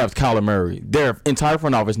draft Kyler Murray, their entire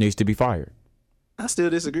front office needs to be fired. I still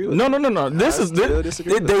disagree with No.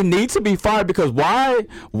 They need to be fired because why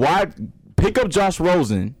pick up Josh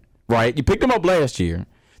Rosen, right? You picked him up last year.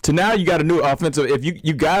 To now you got a new offensive. If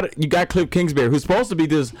you got Cliff Kingsbury, who's supposed to be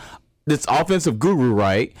this offensive guru,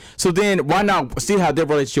 right? So then why not see how their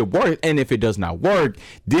relationship works? And if it does not work,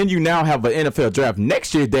 then you now have an NFL draft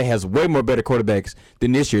next year that has way more better quarterbacks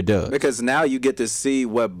than this year does. Because now you get to see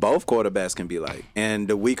what both quarterbacks can be like. And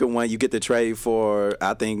the weaker one, you get to trade for,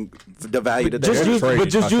 I think, the value that they have.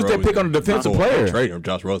 Just use that pick on a defensive player. Trade him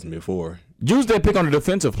Josh Rosen before. Use that pick on a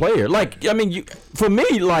defensive player. Like, I mean, for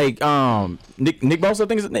me, like Nick Bosa, I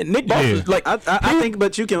think is Nick Bosa. Yeah. Like, I think,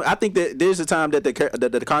 but you can. I think that there's a time that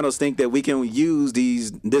the Cardinals think that we can use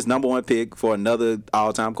this number one pick for another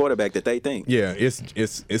all-time quarterback that they think. Yeah, it's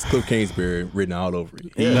Cliff Kingsbury written all over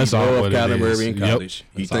it. That's all what Kyler it Murray is. in college.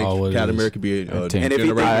 He thinks Kyler Murray could be a that's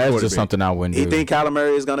just something I wouldn't do. He think Kyler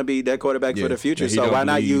Murray is going to be that quarterback for the future. So why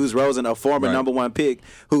not use Rosen, a former number one pick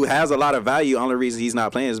who has a lot of value? Only reason he's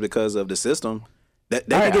not playing is because of the system. They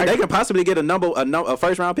can possibly get a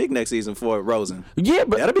first round pick next season for Rosen. Yeah,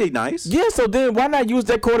 but that'll be nice. Yeah, so then why not use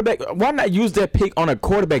that quarterback? Why not use that pick on a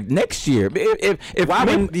quarterback next year? If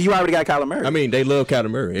you already got Kyler Murray. I mean, they love Kyler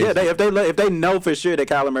Murray. Yeah, if they know for sure that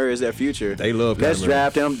Kyler Murray is their future, they love. Let's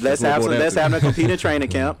draft him. Let's have him compete in training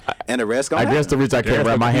camp, and the rest. I guess the reason I can't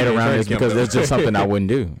wrap my head around this because that's just something I wouldn't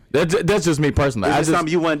do. That's just me personally. Is it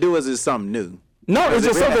something you wouldn't do? Or is it something new? No, it's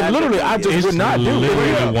just something literally I just would not do.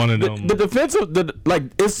 One of them. The defensive,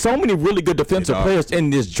 there's so many really good defensive players in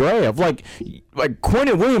this draft. Like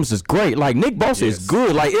Quentin Williams is great. Like Nick Bosa is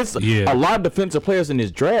good. Like it's a lot of defensive players in this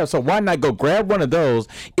draft. So why not go grab one of those?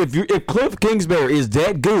 If Cliff Kingsbury is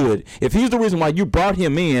that good, if he's the reason why you brought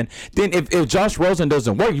him in, then if Josh Rosen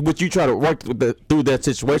doesn't work, would you try to work through that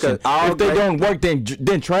situation? If they don't work, then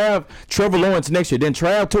Trevor Lawrence next year. Then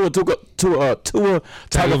Tua Tagovailoa.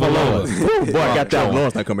 Boy, I got that one.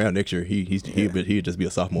 Lawrence not coming out next year. He'd just be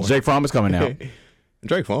a sophomore. Jake Fromm is coming out.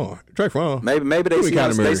 Drake Fromm. Maybe they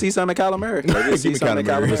see something in Kyler Murray. They see something in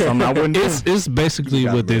Kyler Murray. It's basically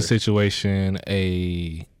with this situation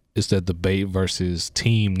it's that debate versus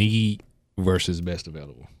team need versus best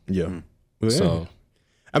available. Yeah. Mm-hmm. So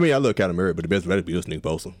I mean, I love Kyler Murray, but the best available is Nick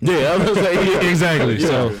Bosa. Yeah, I was gonna say, exactly. Yeah.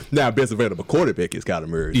 So now, best available quarterback is Kyler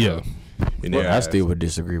Murray. Yeah. So, I still would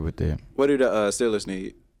disagree with that. What do the Steelers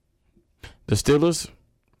need? The Steelers.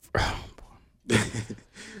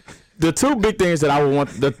 The two big things that I would want.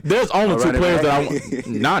 There's only two players that I want.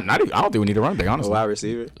 Not even. I don't think we need a running back. Honestly, a wide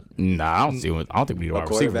receiver. Nah, I don't think we need a wide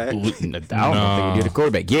receiver. I don't think we need a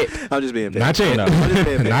quarterback yet. I'm just being not yet.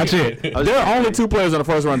 Not yet. There are only two players in the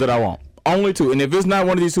first round that I want. Only two, and if it's not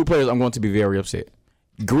one of these two players, I'm going to be very upset.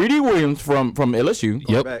 Greedy Williams from LSU.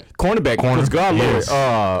 Cornerback. Because God Lord,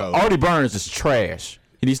 Artie Burns is trash.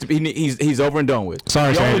 He needs to be. He's over and done with.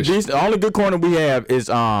 Sorry, the only good corner we have is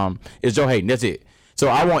Joe Hayden. That's it. So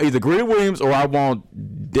I want either Greedy Williams or I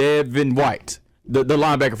want Devin White, the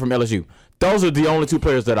linebacker from LSU. Those are the only two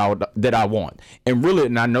players that I want. And really,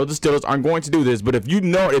 and I know the Steelers aren't going to do this, but if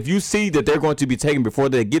you see that they're going to be taken before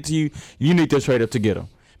they get to you, you need to trade up to get them.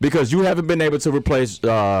 Because you haven't been able to replace the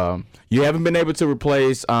Ryan Shazier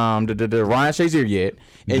yet,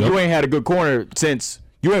 and you ain't had a good corner since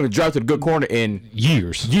you haven't drafted a good corner in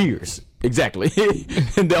years. Exactly.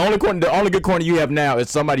 And the only good corner you have now is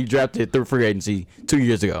somebody drafted through free agency 2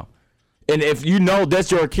 years ago. And if you know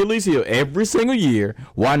that's your Achilles heel every single year,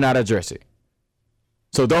 why not address it?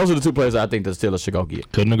 So those are the two players I think the Steelers should go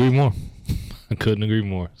get. Couldn't agree more. I couldn't agree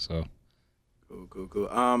more. So. Cool.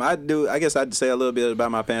 I guess I'd say a little bit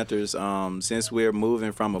about my Panthers. Since we're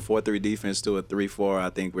moving from a 4-3 defense to a 3-4,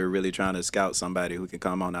 I think we're really trying to scout somebody who can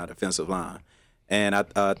come on our defensive line. And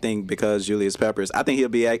I think because Julius Peppers, I think he'll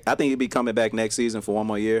be coming back next season for one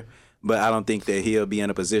more year. But I don't think that he'll be in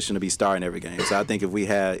a position to be starting every game. So I think if we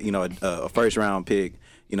had a first round pick,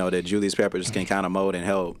 that Julius Peppers can kind of mold and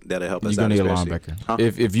help, that'll help us out. You're gonna need a linebacker. Huh?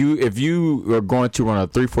 If you are going to run a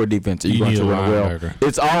 3-4 defense, you're going to run well.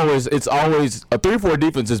 It's always a 3-4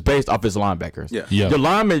 defense is based off its linebackers. Yeah. The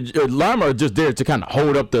linemen are just there to kind of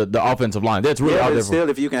hold up the offensive line. That's really out there. Still,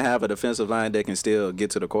 if you can have a defensive line that can still get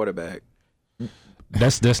to the quarterback.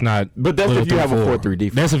 That's not. But that's if you have a 4-3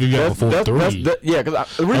 defense. That's if you have a 4-3. Yeah,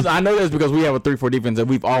 because the reason I know that is because we have a 3-4 defense and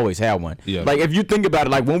we've always had one. Yeah. Like if you think about it,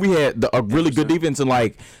 like when we had a really good defense in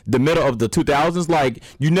like the middle of the 2000s, like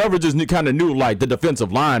you never just kind of knew like the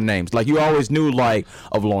defensive line names. Like you always knew like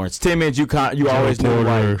of Lawrence Timmons. You always knew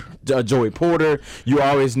like Joey Porter. You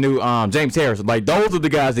always knew James Harrison. Like those are the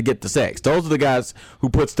guys that get the sacks. Those are the guys who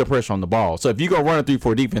puts the pressure on the ball. So if you go run a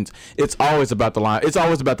 3-4 defense, it's always about the line. It's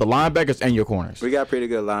always about the linebackers and your corners. We got pretty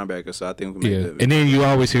good linebackers, so I think we can make it. And then you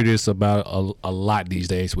always hear this about a lot these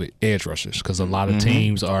days with edge rushers because a lot of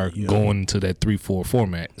teams are going to that 3-4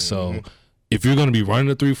 format. So if you're going to be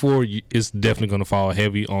running a 3-4, it's definitely going to fall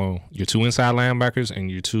heavy on your 2 inside linebackers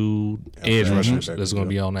and your 2 edge rushers that's going to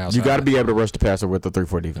be on the outside. You got to be able to rush the passer with the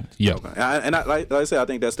 3-4 defense. Yeah. And like I said, I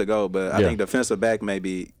think that's the goal, but I think defensive back may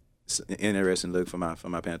be interesting look for my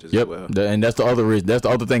Panthers as well. And that's the other reason. That's the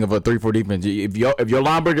other thing of a 3-4 defense. If your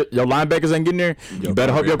linebackers ain't getting there, you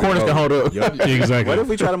better hope your corners can hold up. Exactly. What if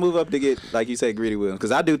we try to move up to get, like you said, Greedy Williams?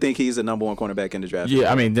 Because I do think he's the number 1 cornerback in the draft.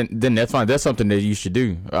 Yeah, I mean, then that's fine. That's something that you should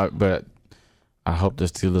do. But I hope the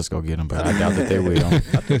Steelers go get him, but I doubt that they will. I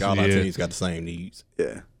think all our teams got the same needs.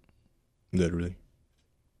 Yeah. Literally.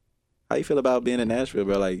 How you feel about being in Nashville,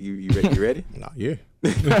 bro? Like, you ready? Nah, yeah.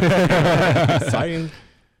 Exciting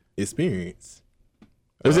experience.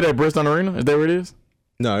 Is it at Bridgestone Arena? Is that where it is?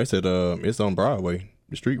 No, it's on Broadway,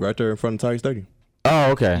 the street right there in front of Tiger Stadium.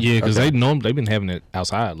 Oh, okay. Yeah, because they've been having it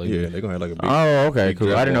outside lately. Yeah, they're gonna have like a big. Oh, okay, big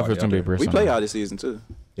cool. I didn't know if it was out gonna be there. Bridgestone. We play all this season, too.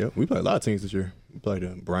 Yeah, we played a lot of teams this year. We played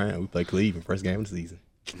Bryant, we played Cleveland, first game of the season.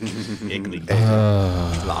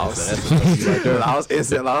 Lost,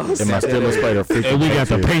 instant loss. And my Steelers played a freaking. And we got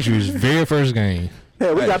the Patriots' very first game.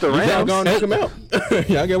 Yeah, we got the Rams. Y'all gonna knock them out.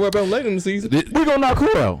 Y'all get worried about them later in the season. We gonna knock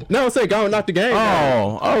who out? No, say go and knock the game.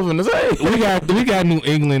 Oh, I was gonna say we got New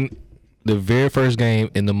England the very first game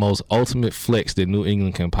in the most ultimate flex that New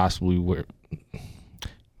England can possibly wear.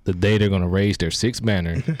 The day they're gonna raise their 6th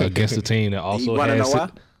banner against a team that also You want to has. know why?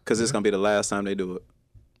 Because it's gonna be the last time they do it.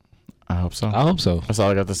 I hope so. I hope so. That's all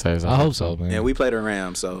I got to say. I hope so, man. And we play the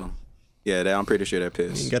Rams, so yeah, I'm pretty sure they're We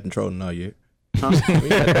pissed. ain't got the trolling now yet.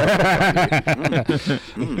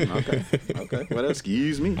 Okay. Well,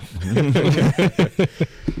 excuse me.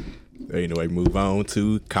 Anyway, move on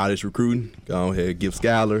to college recruiting. Go ahead, give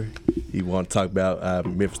Skyler. He want to talk about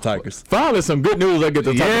Memphis Tigers. Finally, some good news I get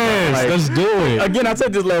to talk about. Yes, let's do it. Again, I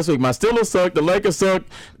said this last week. My Steelers suck. The Lakers suck.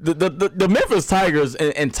 The Memphis Tigers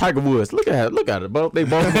and Tiger Woods. Look at it. They both work.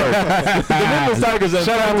 The Memphis Tigers and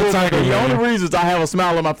Tiger Woods are the only reasons I have a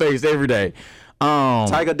smile on my face every day.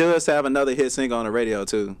 Tiger does have another hit single on the radio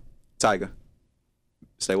too. Tiger.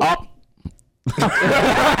 Stay with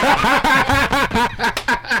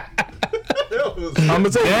I'm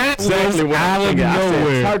gonna say That exactly was what out I'm of thinking. I said,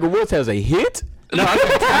 nowhere. Tiger Woods has a hit. No, I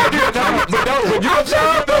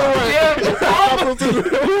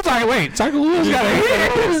He was like, wait, Tiger Woods got a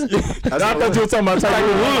hit. I thought you were talking about Tiger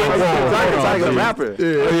Woods. Tiger's a rapper.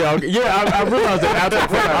 I realized that after the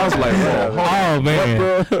fact. I was like, whoa. Oh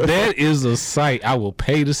man, that is a sight I will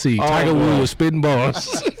pay to see. Tiger Woods spitting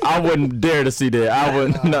bars. I wouldn't dare to see that.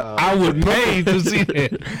 I would pay to see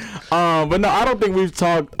that. But no, I don't think we've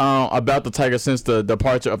talked about the Tigers since the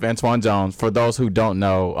departure of Antoine Jones. For those who don't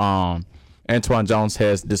know, Antoine Jones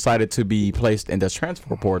has decided to be placed in the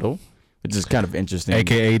transfer portal, which is kind of interesting.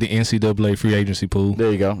 AKA the NCAA free agency pool.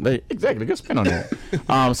 There you go. Exactly. Good spin on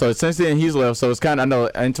that. So since then he's left. So it's kind of, I know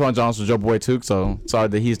Antoine Jones was your boy too. So sorry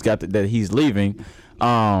that he's leaving.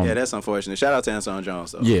 Yeah, that's unfortunate. Shout out to Antoine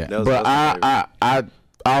Jones though. Yeah, but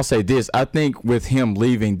I'll say this. I think with him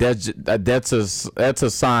leaving, that's a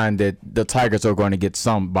sign that the Tigers are going to get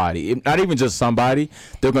somebody. Not even just somebody.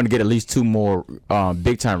 They're going to get at least 2 more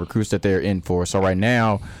big time recruits that they're in for. So right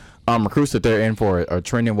now, recruits that they're in for are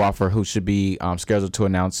Trendon Watford, who should be scheduled to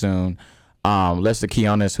announce soon. Lester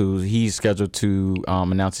Keonis, he's scheduled to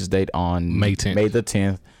announce his date on May the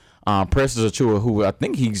 10th. Preston Achua, who I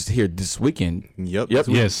think he's here this weekend. Yep.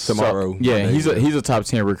 Yes. Tomorrow. So, he's a top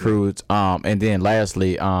 10 recruit. And then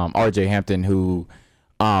lastly, RJ Hampton, who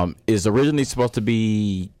is originally supposed to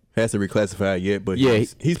be hasn't reclassified yet, but Yeah,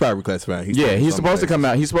 he's probably reclassified. He's supposed to come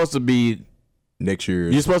out. He's supposed to be next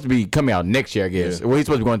year. He's supposed to be coming out next year, I guess. Yeah. Well, he's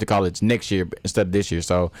supposed to be going to college next year instead of this year.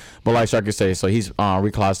 So, but like Sharky said, so he's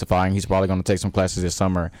reclassifying. He's probably going to take some classes this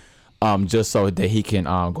summer, just so that he can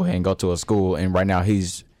go ahead and go to a school. And right now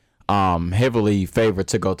he's heavily favored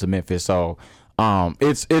to go to Memphis. So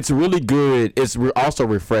it's really good. It's also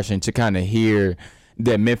refreshing to kind of hear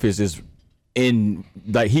that Memphis is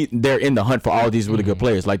they're in the hunt for all these really good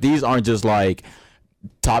players. Like, these aren't just like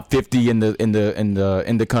top 50 in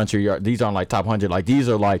the country. These aren't like top 100. Like these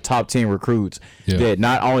are like top 10 recruits that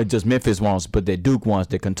not only just Memphis wants, but that Duke wants,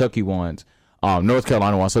 that Kentucky wants, North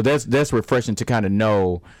Carolina wants. So that's refreshing to kind of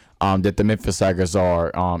know that the Memphis Tigers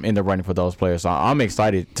are in the running for those players. So I'm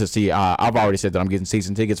excited to see. I've already said that I'm getting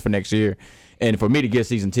season tickets for next year. And for me to get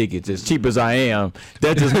season tickets, as cheap as I am,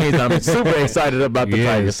 that just means I'm super excited about the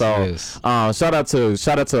Tigers. So shout out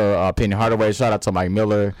to Penny Hardaway. Shout out to Mike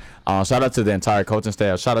Miller. Shout out to the entire coaching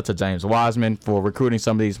staff. Shout out to James Wiseman for recruiting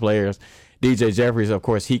some of these players. DJ Jeffries, of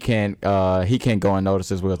course, he can't go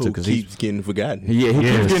unnoticed as well too, because he keeps getting forgotten. Yeah, he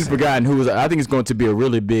keeps getting forgotten. I think it's going to be a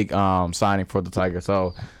really big signing for the Tigers.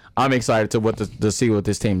 So I'm excited to see what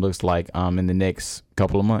this team looks like in the next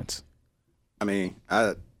couple of months. I mean,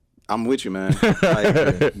 I'm with you, man.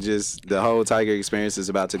 Like, just the whole Tiger experience is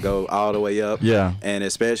about to go all the way up. Yeah. And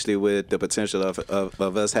especially with the potential of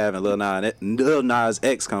us having Lil Nas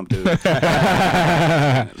X come through. Like,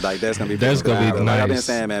 that's going to be nice. Like I've been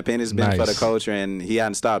saying, man, Penny's been for the culture, and he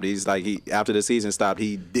hadn't stopped. He's like, after the season stopped,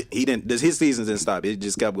 his season didn't stop. It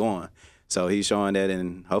just kept going. So he's showing that,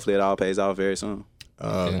 and hopefully it all pays off very soon.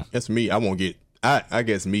 That's me. I don't get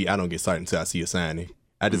excited until I see a signing.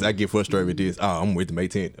 I get frustrated with this. I'm with the May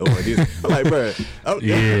 10th. This. I'm like, bro,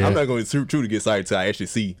 I'm not going to truly get excited until I actually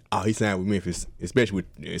see, he signed with Memphis, especially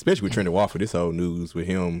with Trendon Watford. This whole news with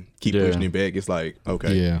him pushing him back. It's like,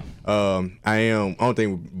 okay. Yeah. Only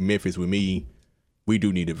thing with Memphis with me, we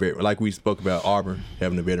do need a veteran. Like we spoke about Auburn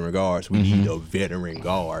having a veteran guards. We need a veteran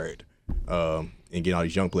guard. And get all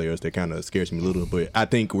these young players, that kind of scares me a little. But I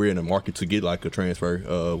think we're in the market to get like a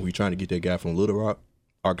transfer. We trying to get that guy from Little Rock.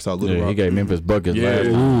 Arkansas Little Rock. He gave Memphis buckets last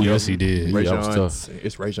time. Ooh, yes, he did.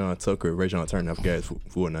 It's Rajon Tucker, Rajon Turner. I forgot his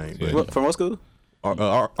full name. But From what school?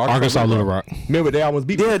 Arkansas Little Rock. Remember they almost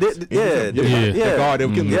beat Yeah. The guard that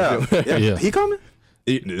was killing him. He coming?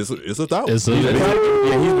 It's a thought. He's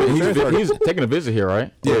taking a visit here,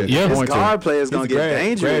 right? Yeah. This guard player is going to get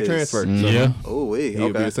dangerous. Grad transfer. Oh, wait.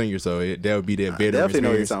 He'll be a senior, so that would be that veteran. Definitely know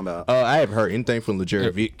what you're talking about. I haven't heard anything from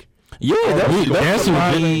LeJarrette Vick. Yeah, that's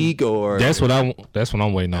league or that's what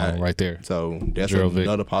I'm waiting on right there. So that's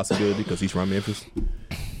another possibility because he's from Memphis.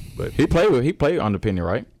 But he played on the Penny,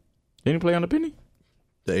 right? Didn't he play on the Penny?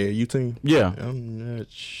 The AAU team? Yeah. I'm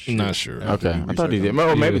not sure. Okay, I thought he did.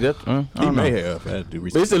 Well, maybe that. He may have. I had to do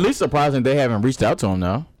research. But it's at least surprising they haven't reached out to him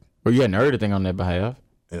now, or you hadn't heard anything on that behalf.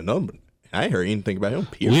 And I ain't heard anything about him.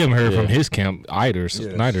 We haven't heard from his camp either.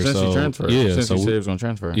 Since so, he transferred. Yeah, since so he said he was going to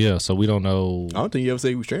transfer. Yeah, so we don't know. I don't think he ever said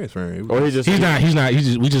he was transferring. Or he's not.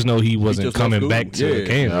 We just know he wasn't coming back to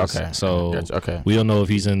Kansas. Okay. So okay. We don't know if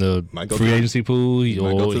he's in the free agency pool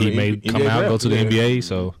or he may come out, go to the NBA.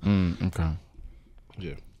 So okay.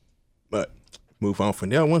 Yeah. But move on from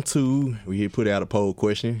that one to we put out a poll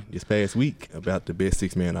question this past week about the best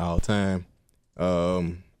 6 man of all time.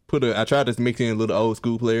 I tried to mix in a little old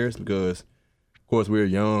school players because, of course, we were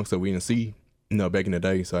young, so we didn't see, back in the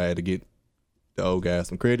day. So I had to get the old guys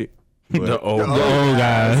some credit. The old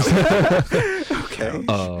guys. Okay.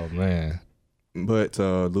 Oh man. But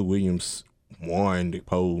Lou Williams won the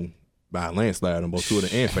poll by a landslide on both Twitter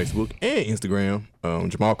and Facebook and Instagram.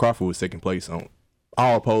 Jamal Crawford was second place on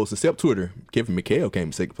all polls except Twitter. Kevin McHale came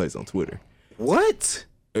in second place on Twitter. What?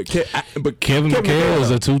 But Kevin McHale is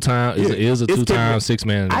a two-time 6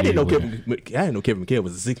 man. I didn't know Kevin McHale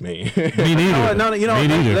was a 6 man. Me neither. No, Me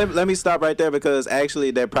neither. let me stop right there because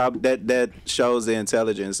actually that shows the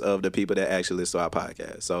intelligence of the people that actually listen to our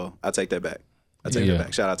podcast. So I take that back. That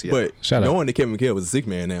back. Shout out to you. But knowing that Kevin McHale was a 6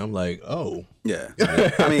 man now, I'm like, oh. Yeah.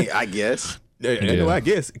 I mean, I guess. I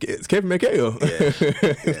guess it's Kevin McHale.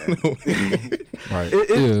 Right.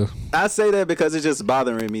 I say that because it's just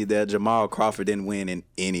bothering me that Jamal Crawford didn't win in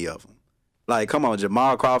any of them. Like, come on,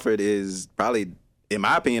 Jamal Crawford is probably, in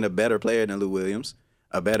my opinion, a better player than Lou Williams.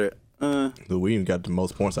 Lou Williams got the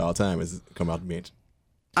most points all time as come out the bench.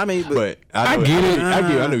 I mean, but I get it. I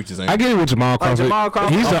know what you're saying. I get it with Jamal Crawford.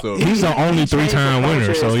 He's the only 3-time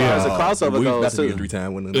winner. So yeah, as a crossover goes too.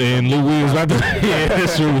 3-time winner. And Lou Williams about to. Yeah,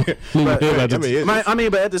 that's true. But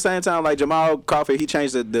at the same time, like Jamal Crawford, he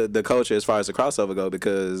changed the culture as far as the crossover go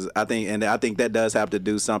because I think that does have to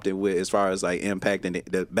do something with as far as like impacting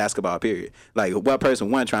the basketball period. Like what person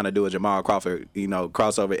wasn't trying to do a Jamal Crawford,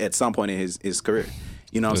 crossover at some point in his career.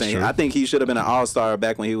 You know what I'm saying? True. I think he should have been an all-star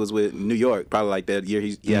back when he was with New York. Probably like that year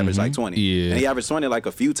he averaged like 20. Yeah. And he averaged 20 like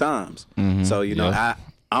a few times. So,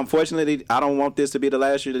 unfortunately, I don't want this to be the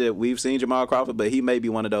last year that we've seen Jamal Crawford, but he may be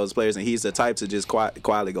one of those players, and he's the type to just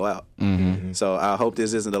quietly go out. So I hope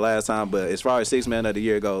this isn't the last time. But as far as 6 man of the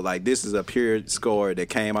year go, like this is a pure scorer that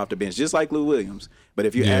came off the bench, just like Lou Williams. But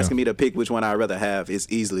if you're asking me to pick which one I'd rather have, it's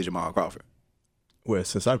easily Jamal Crawford. Well,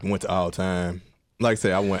 since I went to all-time, like I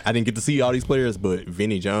said, I didn't get to see all these players, but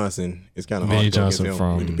Vinny Johnson is kind of hard Vinny to go against Johnson him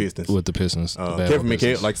from with the Pistons. Kevin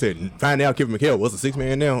McHale, like I said, find out Kevin McHale was a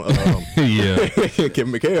 6-man now. Yeah.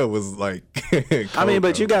 Kevin McHale was like. I mean,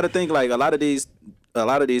 but you got to think like a lot of these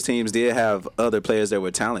teams did have other players that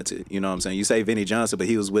were talented. You know what I'm saying? You say Vinny Johnson, but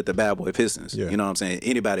he was with the Bad Boy Pistons. Yeah. You know what I'm saying?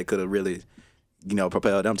 Anybody could have really,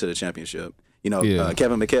 propelled them to the championship. Yeah.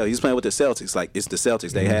 Kevin McHale, he was playing with the Celtics. Like, it's the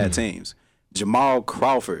Celtics. They had teams. Jamal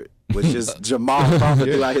Crawford was just Jamal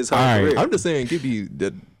Crawford throughout his whole career. I'm just saying, give you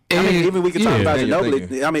the. I mean, even we can talk about Ginobili.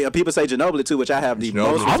 Ginobili. I mean, people say Ginobili too, which I have the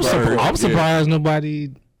most. I'm surprised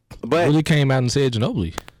nobody but really came out and said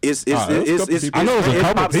Ginobili. It's I know it's a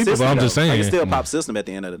couple pop people, system, but I'm just though. saying. Like, it's still pop system at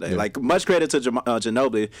the end of the day. Like, much credit to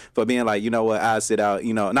Ginobili for being like, you know what, I sit out,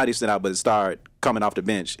 not even sit out, but start coming off the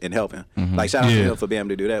bench and helping. Like, shout out to him for being able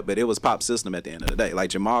to do that. But it was pop system at the end of the day. Like,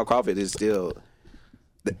 Jamal Crawford is still.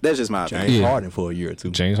 That's just my opinion. James Harden for a year or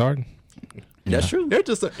two. James Harden? That's true. They're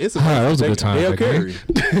just it's a that was a good time. Dale Curry.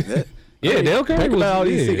 Yeah, Dale Curry Think about all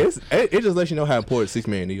these was. things. It just lets you know how important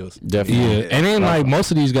 6-man is. Definitely. Yeah, and then like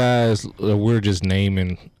most of these guys we're just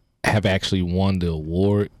naming have actually won the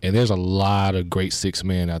award, and there's a lot of great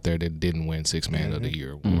 6-man out there that didn't win 6-man of the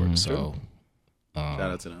year award. So Shout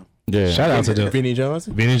out to them. Yeah. shout out to them. Vinny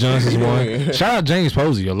Johnson. Benny Johnson's one. Shout out James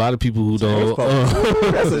Posey. A lot of people who don't.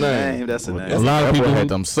 That's a name. That's a a name. lot of That boy people. had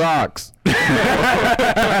them socks. Them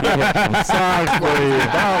socks, boy.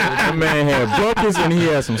 That man had buckets and he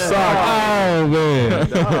had some socks. Oh man.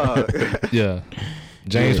 Dog. Yeah.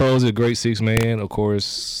 James Posey, a great 6-man. Of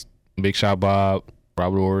course, Big Shot Bob,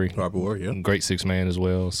 Robert Horry, great 6-man as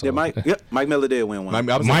well. So. Yeah, Mike Miller did win one.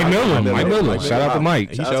 Mike Miller. Shout out to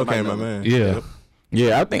Mike. He sure came, my man. Yeah.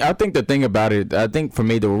 Yeah, I think the thing about it, I think for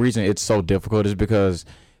me the reason it's so difficult is because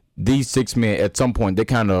these 6-men at some point they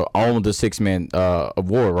kind of owned the 6-man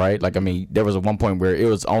award, right? Like, I mean, there was one point where it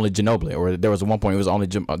was only Ginobili, or there was one point it was only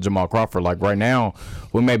Jamal Crawford. Like right now,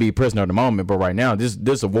 we may be a prisoner of the moment, but right now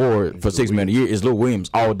this award for 6-man a year is Lou Williams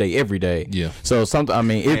all day, every day. Yeah. So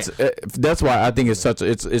that's why I think it's such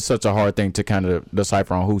a hard thing to kind of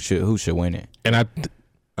decipher on who should win it. And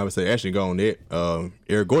I would say actually go on that.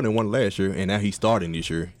 Eric Gordon won last year, and now he's starting this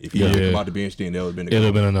year. If he had come out the bench, then that would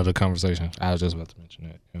have been another conversation. I was just about to mention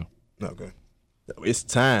that. Yeah. Okay. So it's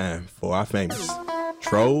time for our famous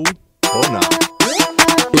troll or not.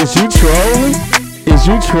 Is you trolling? Is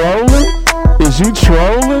you trolling? Is you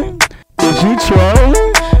trolling? Is you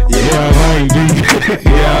trolling? Yeah, might be.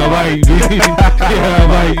 Yeah, might be. Yeah,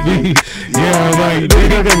 might be. Yeah, might be.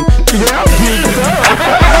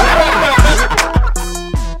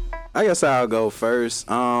 I guess I'll go first.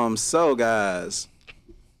 So guys,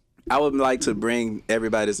 I would like to bring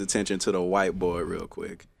everybody's attention to the whiteboard real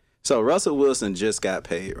quick. So Russell Wilson just got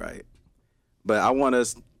paid, right? But I want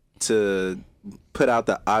us to put out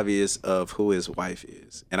the obvious of who his wife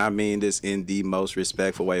is. And I mean this in the most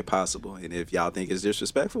respectful way possible. And if y'all think it's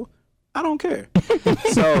disrespectful, I don't care.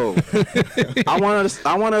 So I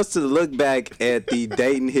want us to look back at the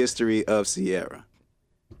dating history of Ciara.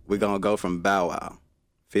 We're gonna go from Bow Wow,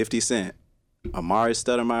 50 Cent, Amari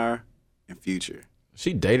Stoudemire, and Future.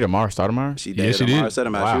 She dated Amari Stoudemire? She dated Amari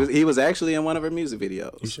Stoudemire. Wow. he was actually in one of her music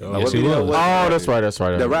videos. Yes, he was. Oh, that's right.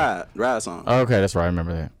 The Ride song. Okay, that's right. I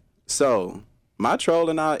remember that. So my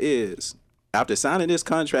trolling out is, after signing this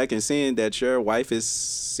contract and seeing that your wife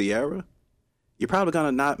is Ciara, you're probably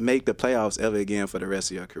gonna not make the playoffs ever again for the rest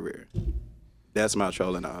of your career. That's my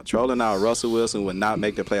trolling out. Trolling out, Russell Wilson would not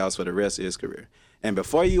make the playoffs for the rest of his career. And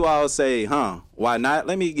before you all say, why not?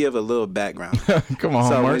 Let me give a little background. Come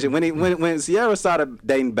on, so Mark. when Ciara started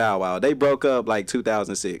dating Bow Wow, they broke up like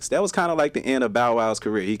 2006. That was kind of like the end of Bow Wow's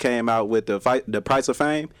career. He came out with the Price of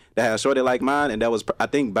Fame that had Shorty Like Mine, and that was, I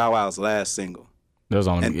think, Bow Wow's last single. That was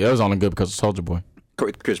only good because of Soulja Boy.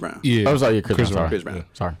 Chris Brown. Yeah. I was like, Chris Brown. Chris Brown. Yeah,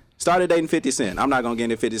 sorry. Started dating 50 Cent. I'm not going to get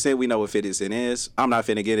into 50 Cent. We know what 50 Cent is. I'm not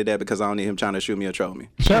finna get into that because I don't need him trying to shoot me or troll me.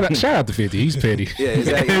 Shout out to 50. He's petty. Yeah,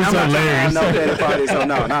 exactly. It's I'm not hilarious. no petty party, so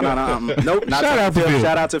no. Nope. Not Shout out to Phil.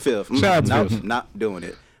 Shout out to Phil. Shout out to Phil. Not doing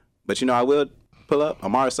it. But I will pull up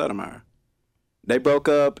Amari Stoudemire. They broke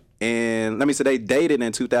up, and they dated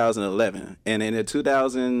in 2011. And in the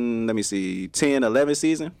 10-11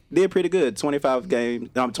 season, did pretty good. 25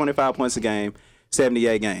 points a game,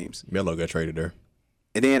 78 games. Melo got traded there.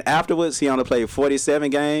 And then afterwards, he only played 47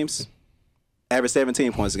 games, averaged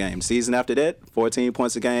 17 points a game. The season after that, 14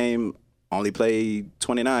 points a game, only played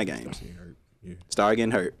 29 games. Started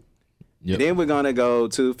getting hurt. Yep. And then we're going to go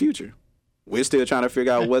to Future. We're still trying to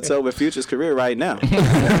figure out what's up with Future's career right now. His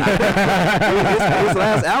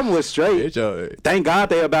last album was straight. Thank God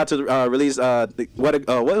they're about to release what's it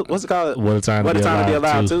called? What a Time to Be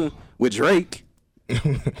Alive 2. With Drake.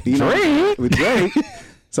 You know, Drake? with Drake.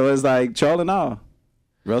 So it's like trolling all.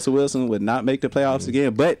 Russell Wilson would not make the playoffs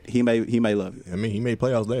again, but he may love it. I mean, he made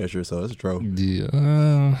playoffs last year, so that's a troll.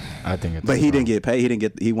 Yeah, I think it's But he didn't get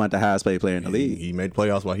paid. He won the highest paid player in the league. He made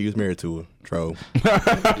playoffs while he was married to a troll.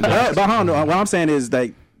 But hold on, what I'm saying is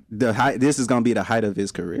like this is going to be the height of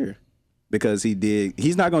his career because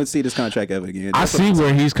he's not going to see this contract ever again. I see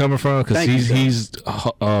where he's coming from because he's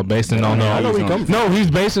basing it on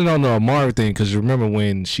he's basing it on the Amari thing because remember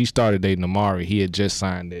when she started dating Amari, he had just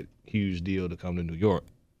signed that huge deal to come to New York,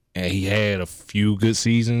 and he had a few good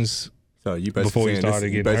seasons. So you before he started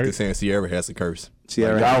getting hurt. saying Sierra has a curse.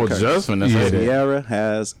 Sierra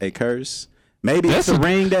has a curse. Maybe it's a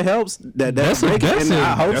ring that helps. That's I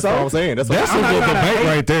hope That's so. what I'm saying. That's a good debate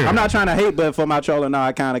right there. I'm not trying to hate, but for my trolling,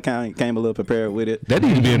 I kind of came a little prepared with it. That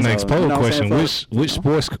needs to be a next poll question. Which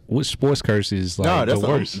Which sports curse is like the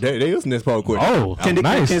worst? They is next poll question. Oh,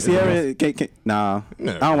 nice. Can Sierra? Nah, I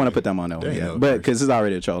don't want to put them on there yet, but because it's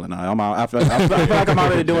already a trolling. I feel like I'm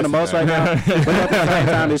already doing the most right now. But at the same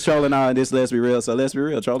time, it's trolling on. This let's be real. So let's be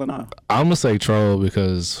real, trolling on. I'm gonna say troll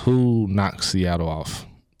because who knocked Seattle off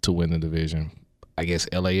to win the division? I guess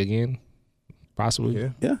LA again,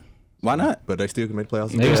 possibly. Yeah. Why not? But they still can make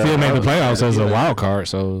playoffs. They can still make the playoffs as a wild card.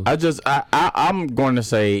 So I'm going to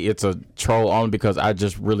say it's a troll only because I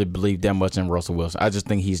just really believe that much in Russell Wilson. I just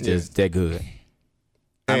think he's just that good.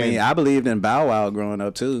 I mean, I believed in Bow Wow growing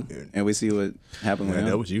up too, and we see what happened with him.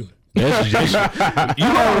 That was you. Hold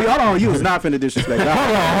on, you was not finna disrespect.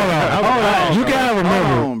 Hold on. You gotta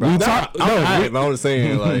remember. I'm only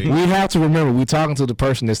saying, like, we have to remember we talking to the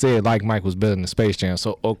person that said like Mike was better than Space Jam.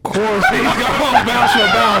 So of course he's gonna bounce your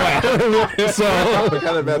Bow Wow. So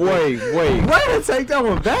Wait. Why did take that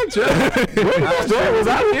one back, Joe? Was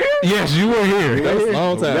I here? yes, you were here. that was a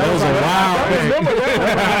long time. That was a wild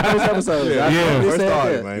thing. Those episodes. Yeah, We first said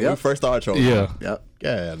started, that. man. Yep. We first started trolling. Yeah.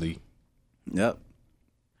 Golly. Yep.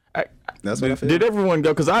 That's what I feel. Did everyone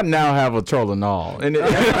go? Because I now have a troll and all. And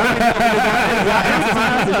I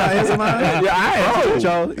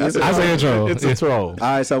say a troll. It's a troll. All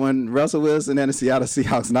right, so when Russell Wilson and the Seattle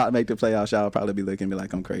Seahawks not make the playoffs, y'all probably be looking at me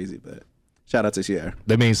like I'm crazy, but shout out to Sierra.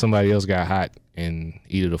 That means somebody else got hot in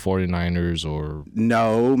either the 49ers or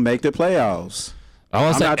No, make the playoffs.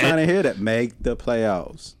 I'm not trying to hear that. Make the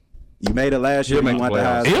playoffs. You made it last year. You want the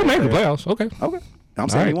highest. He'll make the playoffs. Okay. I'm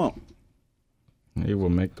saying he won't. He will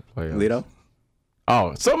make the playoffs. Lito?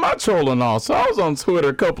 Oh, so my trolling all. So I was on Twitter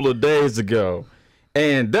a couple of days ago,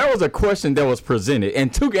 and there was a question that was presented,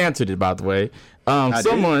 and Took answered it, by the way.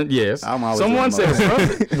 Someone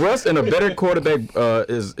said Russ and a better quarterback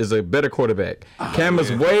is a better quarterback. Cam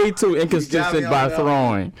is way too inconsistent by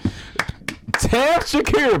throwing. Tab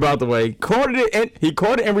Shakir, by the way, quoted it and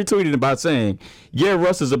retweeted it by saying, "Yeah,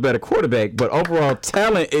 Russ is a better quarterback, but overall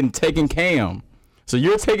talent in taking Cam. So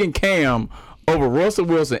you're taking Cam over Russell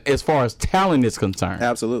Wilson as far as talent is concerned."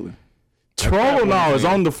 Absolutely. Troll and all is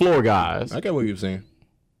on the floor, guys. I get what you're saying.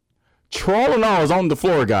 Troll and all is on the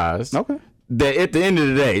floor, guys. Okay. That at the end of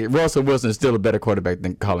the day, Russell Wilson is still a better quarterback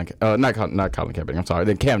than not Colin Kaepernick. I'm sorry,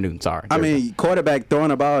 than Cam Newton. Sorry. I mean, quarterback throwing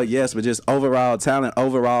the ball, yes, but just overall talent,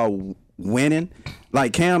 overall winning.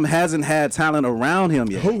 Like Cam hasn't had talent around him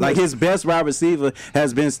yet. Like his best wide receiver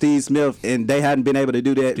has been Steve Smith, and they hadn't been able to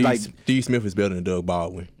do that. Steve Smith is better than Doug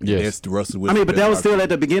Baldwin. Yes, that's Russell Wilson. I mean, but that was still at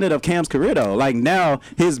the beginning of Cam's career, though. Like now,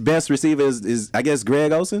 his best receiver is I guess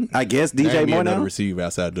Greg Olsen. I guess DJ Moore now. Receiver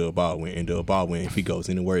outside Doug Baldwin, and Doug Baldwin, if he goes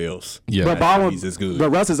anywhere else, but Baldwin, he's as good. But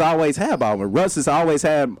Russ has always had Baldwin. Russ has always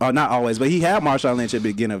had, or not always, but he had Marshawn Lynch at the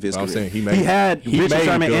beginning of his career. I'm saying he had Richard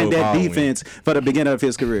Sherman and that Baldwin. defense for the beginning of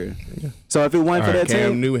his career. Yeah. So if it wasn't for that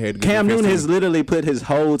Cam team, Cam Newton has literally put his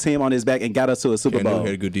whole team on his back and got us to a Super Bowl. Cam Newton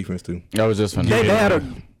had a good defense too. I was just I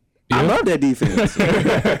love that defense.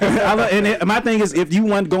 And my thing is, if you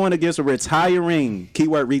want going against a retiring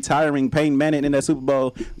Peyton Manning in that Super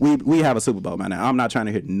Bowl, we have a Super Bowl by now. I'm not trying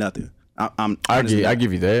to hear nothing. I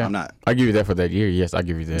give you that. I'm not. I give you that for that year. Yes, I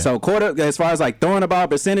give you that. So as far as like throwing the ball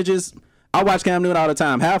percentages, I watch Cam Newton all the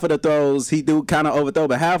time. Half of the throws he do kind of overthrow,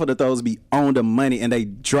 but half of the throws be on the money and they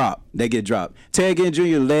drop. They get dropped. Ted Ginn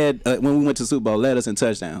Jr. led when we went to Super Bowl, led us in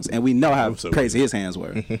touchdowns, and we know how crazy his hands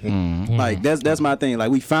were. Like that's my thing. Like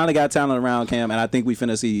we finally got talent around Cam, and I think we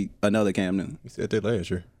finna see another Cam Newton. You said that last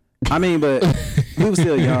year. I mean, but we were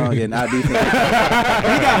still young, and our defense. He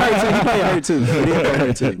got hurt too. He played hurt too. He did play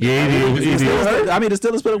hurt too. Yeah, he did. I mean, the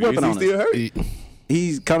Steelers put a whipping on him. Still hurt?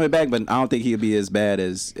 He's coming back, but I don't think he'll be as bad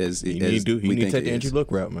as he need to take the Andrew Luck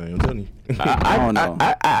route, man. I'm telling you. I don't know.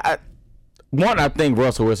 I think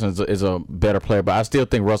Russell Wilson is a better player, but I still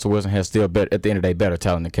think Russell Wilson has still at the end of the day better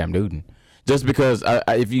talent than Cam Newton. Just because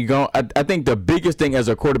if you go, I think the biggest thing as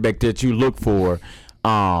a quarterback that you look for,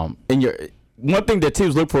 in your one thing that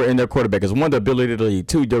teams look for in their quarterback is one, the ability to lead,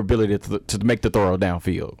 two, the ability to make the throw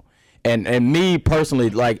downfield. And me personally,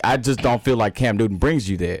 like, I just don't feel like Cam Newton brings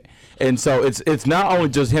you that. And so it's not only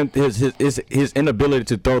just him his inability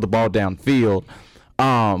to throw the ball downfield,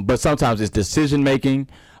 but sometimes it's decision making.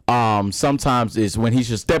 Sometimes it's when he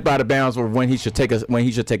should step out of bounds or when he should take a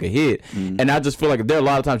hit. And I just feel like there are a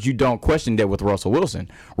lot of times you don't question that with Russell Wilson.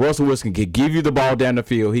 Russell Wilson can give you the ball down the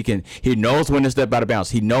field. He knows when to step out of bounds.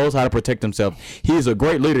 He knows how to protect himself. He's a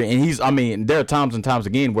great leader, and there are times and times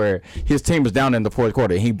again where his team is down in the fourth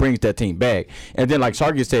quarter and he brings that team back. And then, like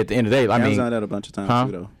Sharky said, at the end of the day, He's done that a bunch of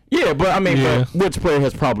times too, though. Yeah, but but which player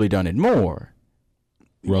has probably done it more?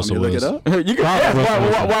 Russell Wilson. Look it up? You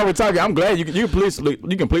can, while we're talking, I'm glad you can please look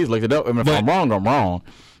it up. I mean, if I'm wrong, I'm wrong.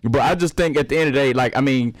 But I just think at the end of the day, like, I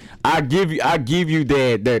mean, I give you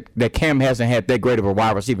that Cam hasn't had that great of a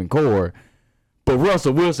wide receiving core, but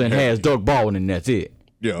Russell Wilson has Doug Baldwin, and that's it.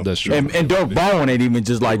 Yeah, that's true. And Doug Baldwin ain't even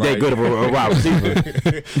just like that good of a wide receiver.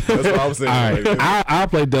 That's what I was saying. All right, I'll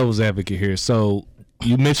play devil's advocate here. So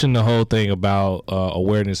you mentioned the whole thing about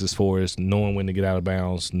awareness as far as knowing when to get out of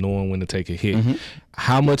bounds, knowing when to take a hit. Mm-hmm.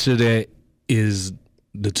 How much of that is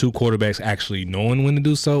the two quarterbacks actually knowing when to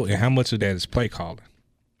do so, and how much of that is play calling?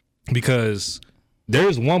 Because it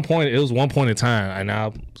was one point in time, and I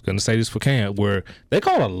was going to say this for Cam, where they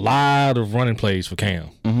called a lot of running plays for Cam.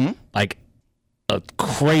 Mm-hmm. Like a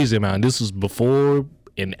crazy amount. This was before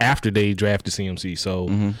and after they drafted CMC.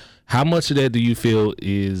 So how much of that do you feel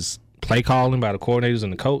is play calling by the coordinators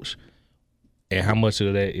and the coach, and how much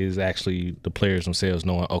of that is actually the players themselves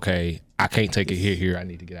knowing, okay, I can't take a hit here, I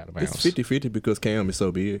need to get out of bounds? It's 50-50 because Cam is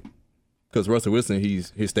so big. Because Russell Wilson,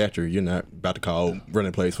 his stature, you're not about to call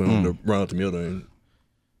running plays for him to run up the middle and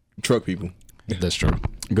truck people. That's true.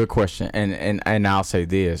 Good question. And I'll say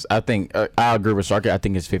this. I think I agree with Sharky. I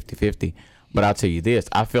think it's 50-50. But I'll tell you this.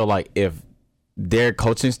 I feel like if their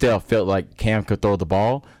coaching staff felt like Cam could throw the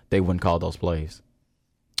ball, they wouldn't call those plays.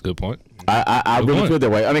 Good point. I really feel that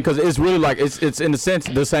way. I mean, because it's really like it's in a sense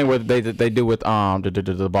the same way that they do with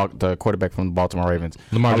the quarterback from the Baltimore Ravens,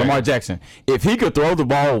 Lamar Jackson. If he could throw the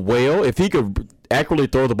ball well, if he could accurately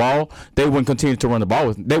throw the ball, they wouldn't continue to run the ball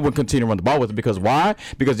with. They wouldn't continue to run the ball with it because why?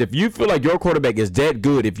 Because if you feel like your quarterback is that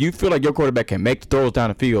good, if you feel like your quarterback can make the throws down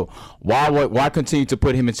the field, why continue to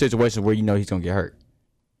put him in situations where you know he's gonna get hurt?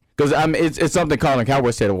 Because it's something Colin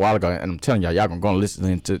Cowboy said a while ago, and I'm telling y'all gonna go and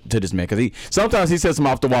listen to this man because sometimes he says some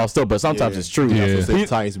off the wall stuff, but sometimes it's true. Yeah. The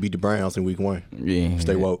Titans beat the Browns in week 1. Yeah,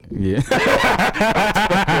 stay woke. Yeah,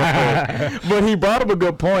 but he brought up a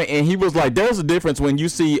good point, and he was like, "There's a difference when you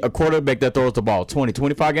see a quarterback that throws the ball 20 to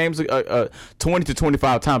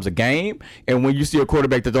 25 times a game, and when you see a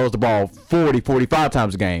quarterback that throws the ball 40, 45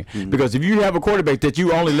 times a game. Mm-hmm. Because if you have a quarterback that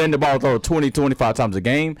you only let the ball throw 20, 25 times a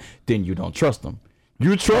game, then you don't trust them."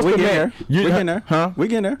 You trust the man. We're getting there. Huh? We're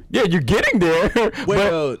getting there. Yeah, you're getting there.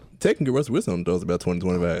 Well, technically, Russell Wilson does about 20,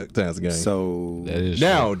 25 times a game. So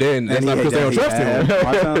now, then that's not because they don't trust him.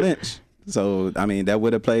 Marshawn Lynch. So I mean, that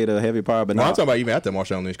would have played a heavy part. But I'm talking about even after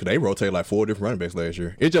Marshawn Lynch, because they rotated like 4 different running backs last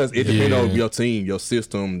year. It depends on your team, your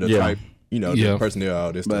system, the type, the personnel,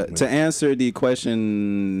 all this stuff. But to answer the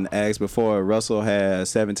question asked before, Russell has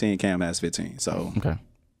 17, Cam has 15. So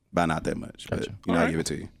by not that much. Gotcha. But I give it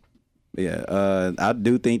to you. Yeah, I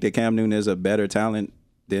do think that Cam Newton is a better talent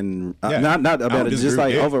than not a better, just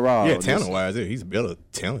like overall. Yeah, talent wise, he's a better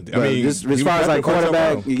talent. I mean, as far as like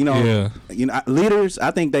quarterback, leaders,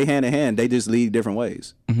 I think they hand in hand. They just lead different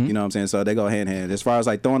ways. Mm-hmm. You know what I'm saying? So they go hand in hand. As far as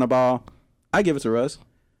like throwing the ball, I give it to Russ.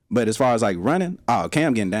 But as far as like running,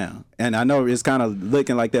 Cam getting down. And I know it's kind of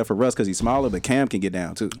looking like that for Russ because he's smaller, but Cam can get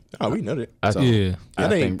down too. Oh, we know that.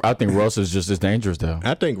 I think Russell is just as dangerous though.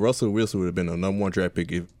 I think Russell Wilson would have been a number 1 draft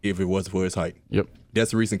pick if it wasn't for his height. Yep.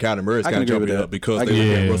 That's the reason Kyler Murray's kind of jumping up because they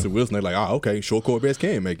look at Russell Wilson. They're like, okay, short quarterbacks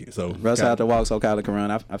can make it. So Russ had to walk so Kyler can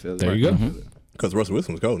run. I feel there you go. Because Russell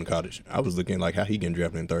Wilson was gold in college. I was looking like how he getting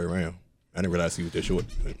drafted in the 3rd round. I didn't realize he was that short.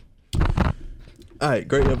 All right,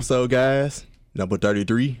 great episode, guys. Number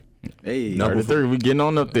 33. Hey, number 3, we getting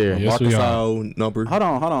on up there. Yes, Arkansas number. Hold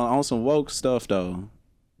on. On some woke stuff though.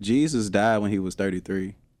 Jesus died when he was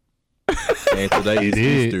 33. And today is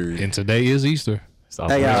Easter. And today is Easter.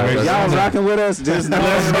 Hey, y'all rocking with us? Just know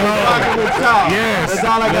let's go. Rocking with y'all. Yes. That's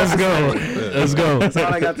all I got Let's go. That's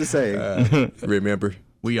all I got to say. Remember,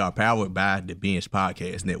 we are powered by the Binge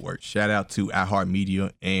Podcast Network. Shout out to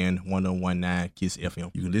iHeartMedia and 1019 Kiss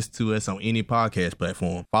FM. You can listen to us on any podcast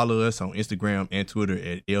platform. Follow us on Instagram and Twitter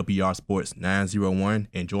at LBR Sports 901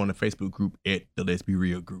 and join the Facebook group at the Let's Be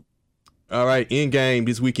Real group. All right, in game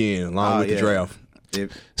this weekend along with the draft.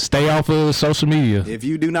 Stay off of social media. If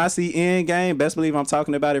you do not see Endgame, best believe I'm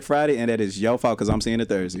talking about it Friday, and that is your fault because I'm seeing it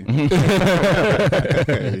Thursday.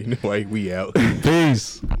 Like we out.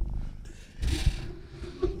 Peace.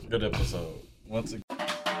 Good episode. Once again.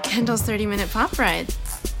 Kendall's 30-minute pop ride.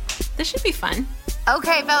 This should be fun.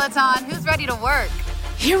 Okay, Peloton, who's ready to work?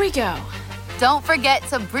 Here we go. Don't forget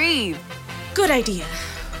to breathe. Good idea.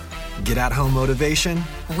 Get at home motivation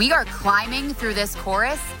We are climbing through this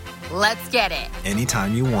chorus. Let's get it.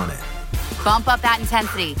 anytime you want it. Bump up that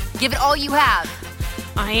intensity. Give it all you have.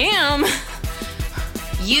 I am.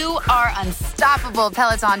 You are unstoppable,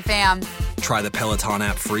 Peloton fam. Try the Peloton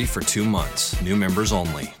app free for 2 months. New members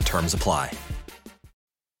only. Terms apply.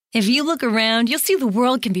 If you look around, you'll see the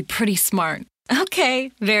world can be pretty smart.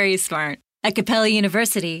 Okay, very smart. At Capella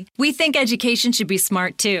University, we think education should be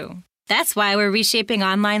smart too. That's why we're reshaping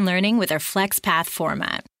online learning with our FlexPath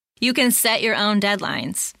format. You can set your own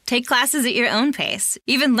deadlines, take classes at your own pace,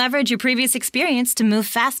 even leverage your previous experience to move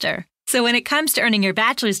faster. So when it comes to earning your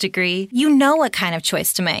bachelor's degree, you know what kind of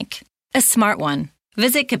choice to make. A smart one.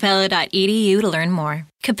 Visit capella.edu to learn more.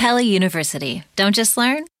 Capella University. Don't just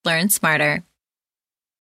learn, learn smarter.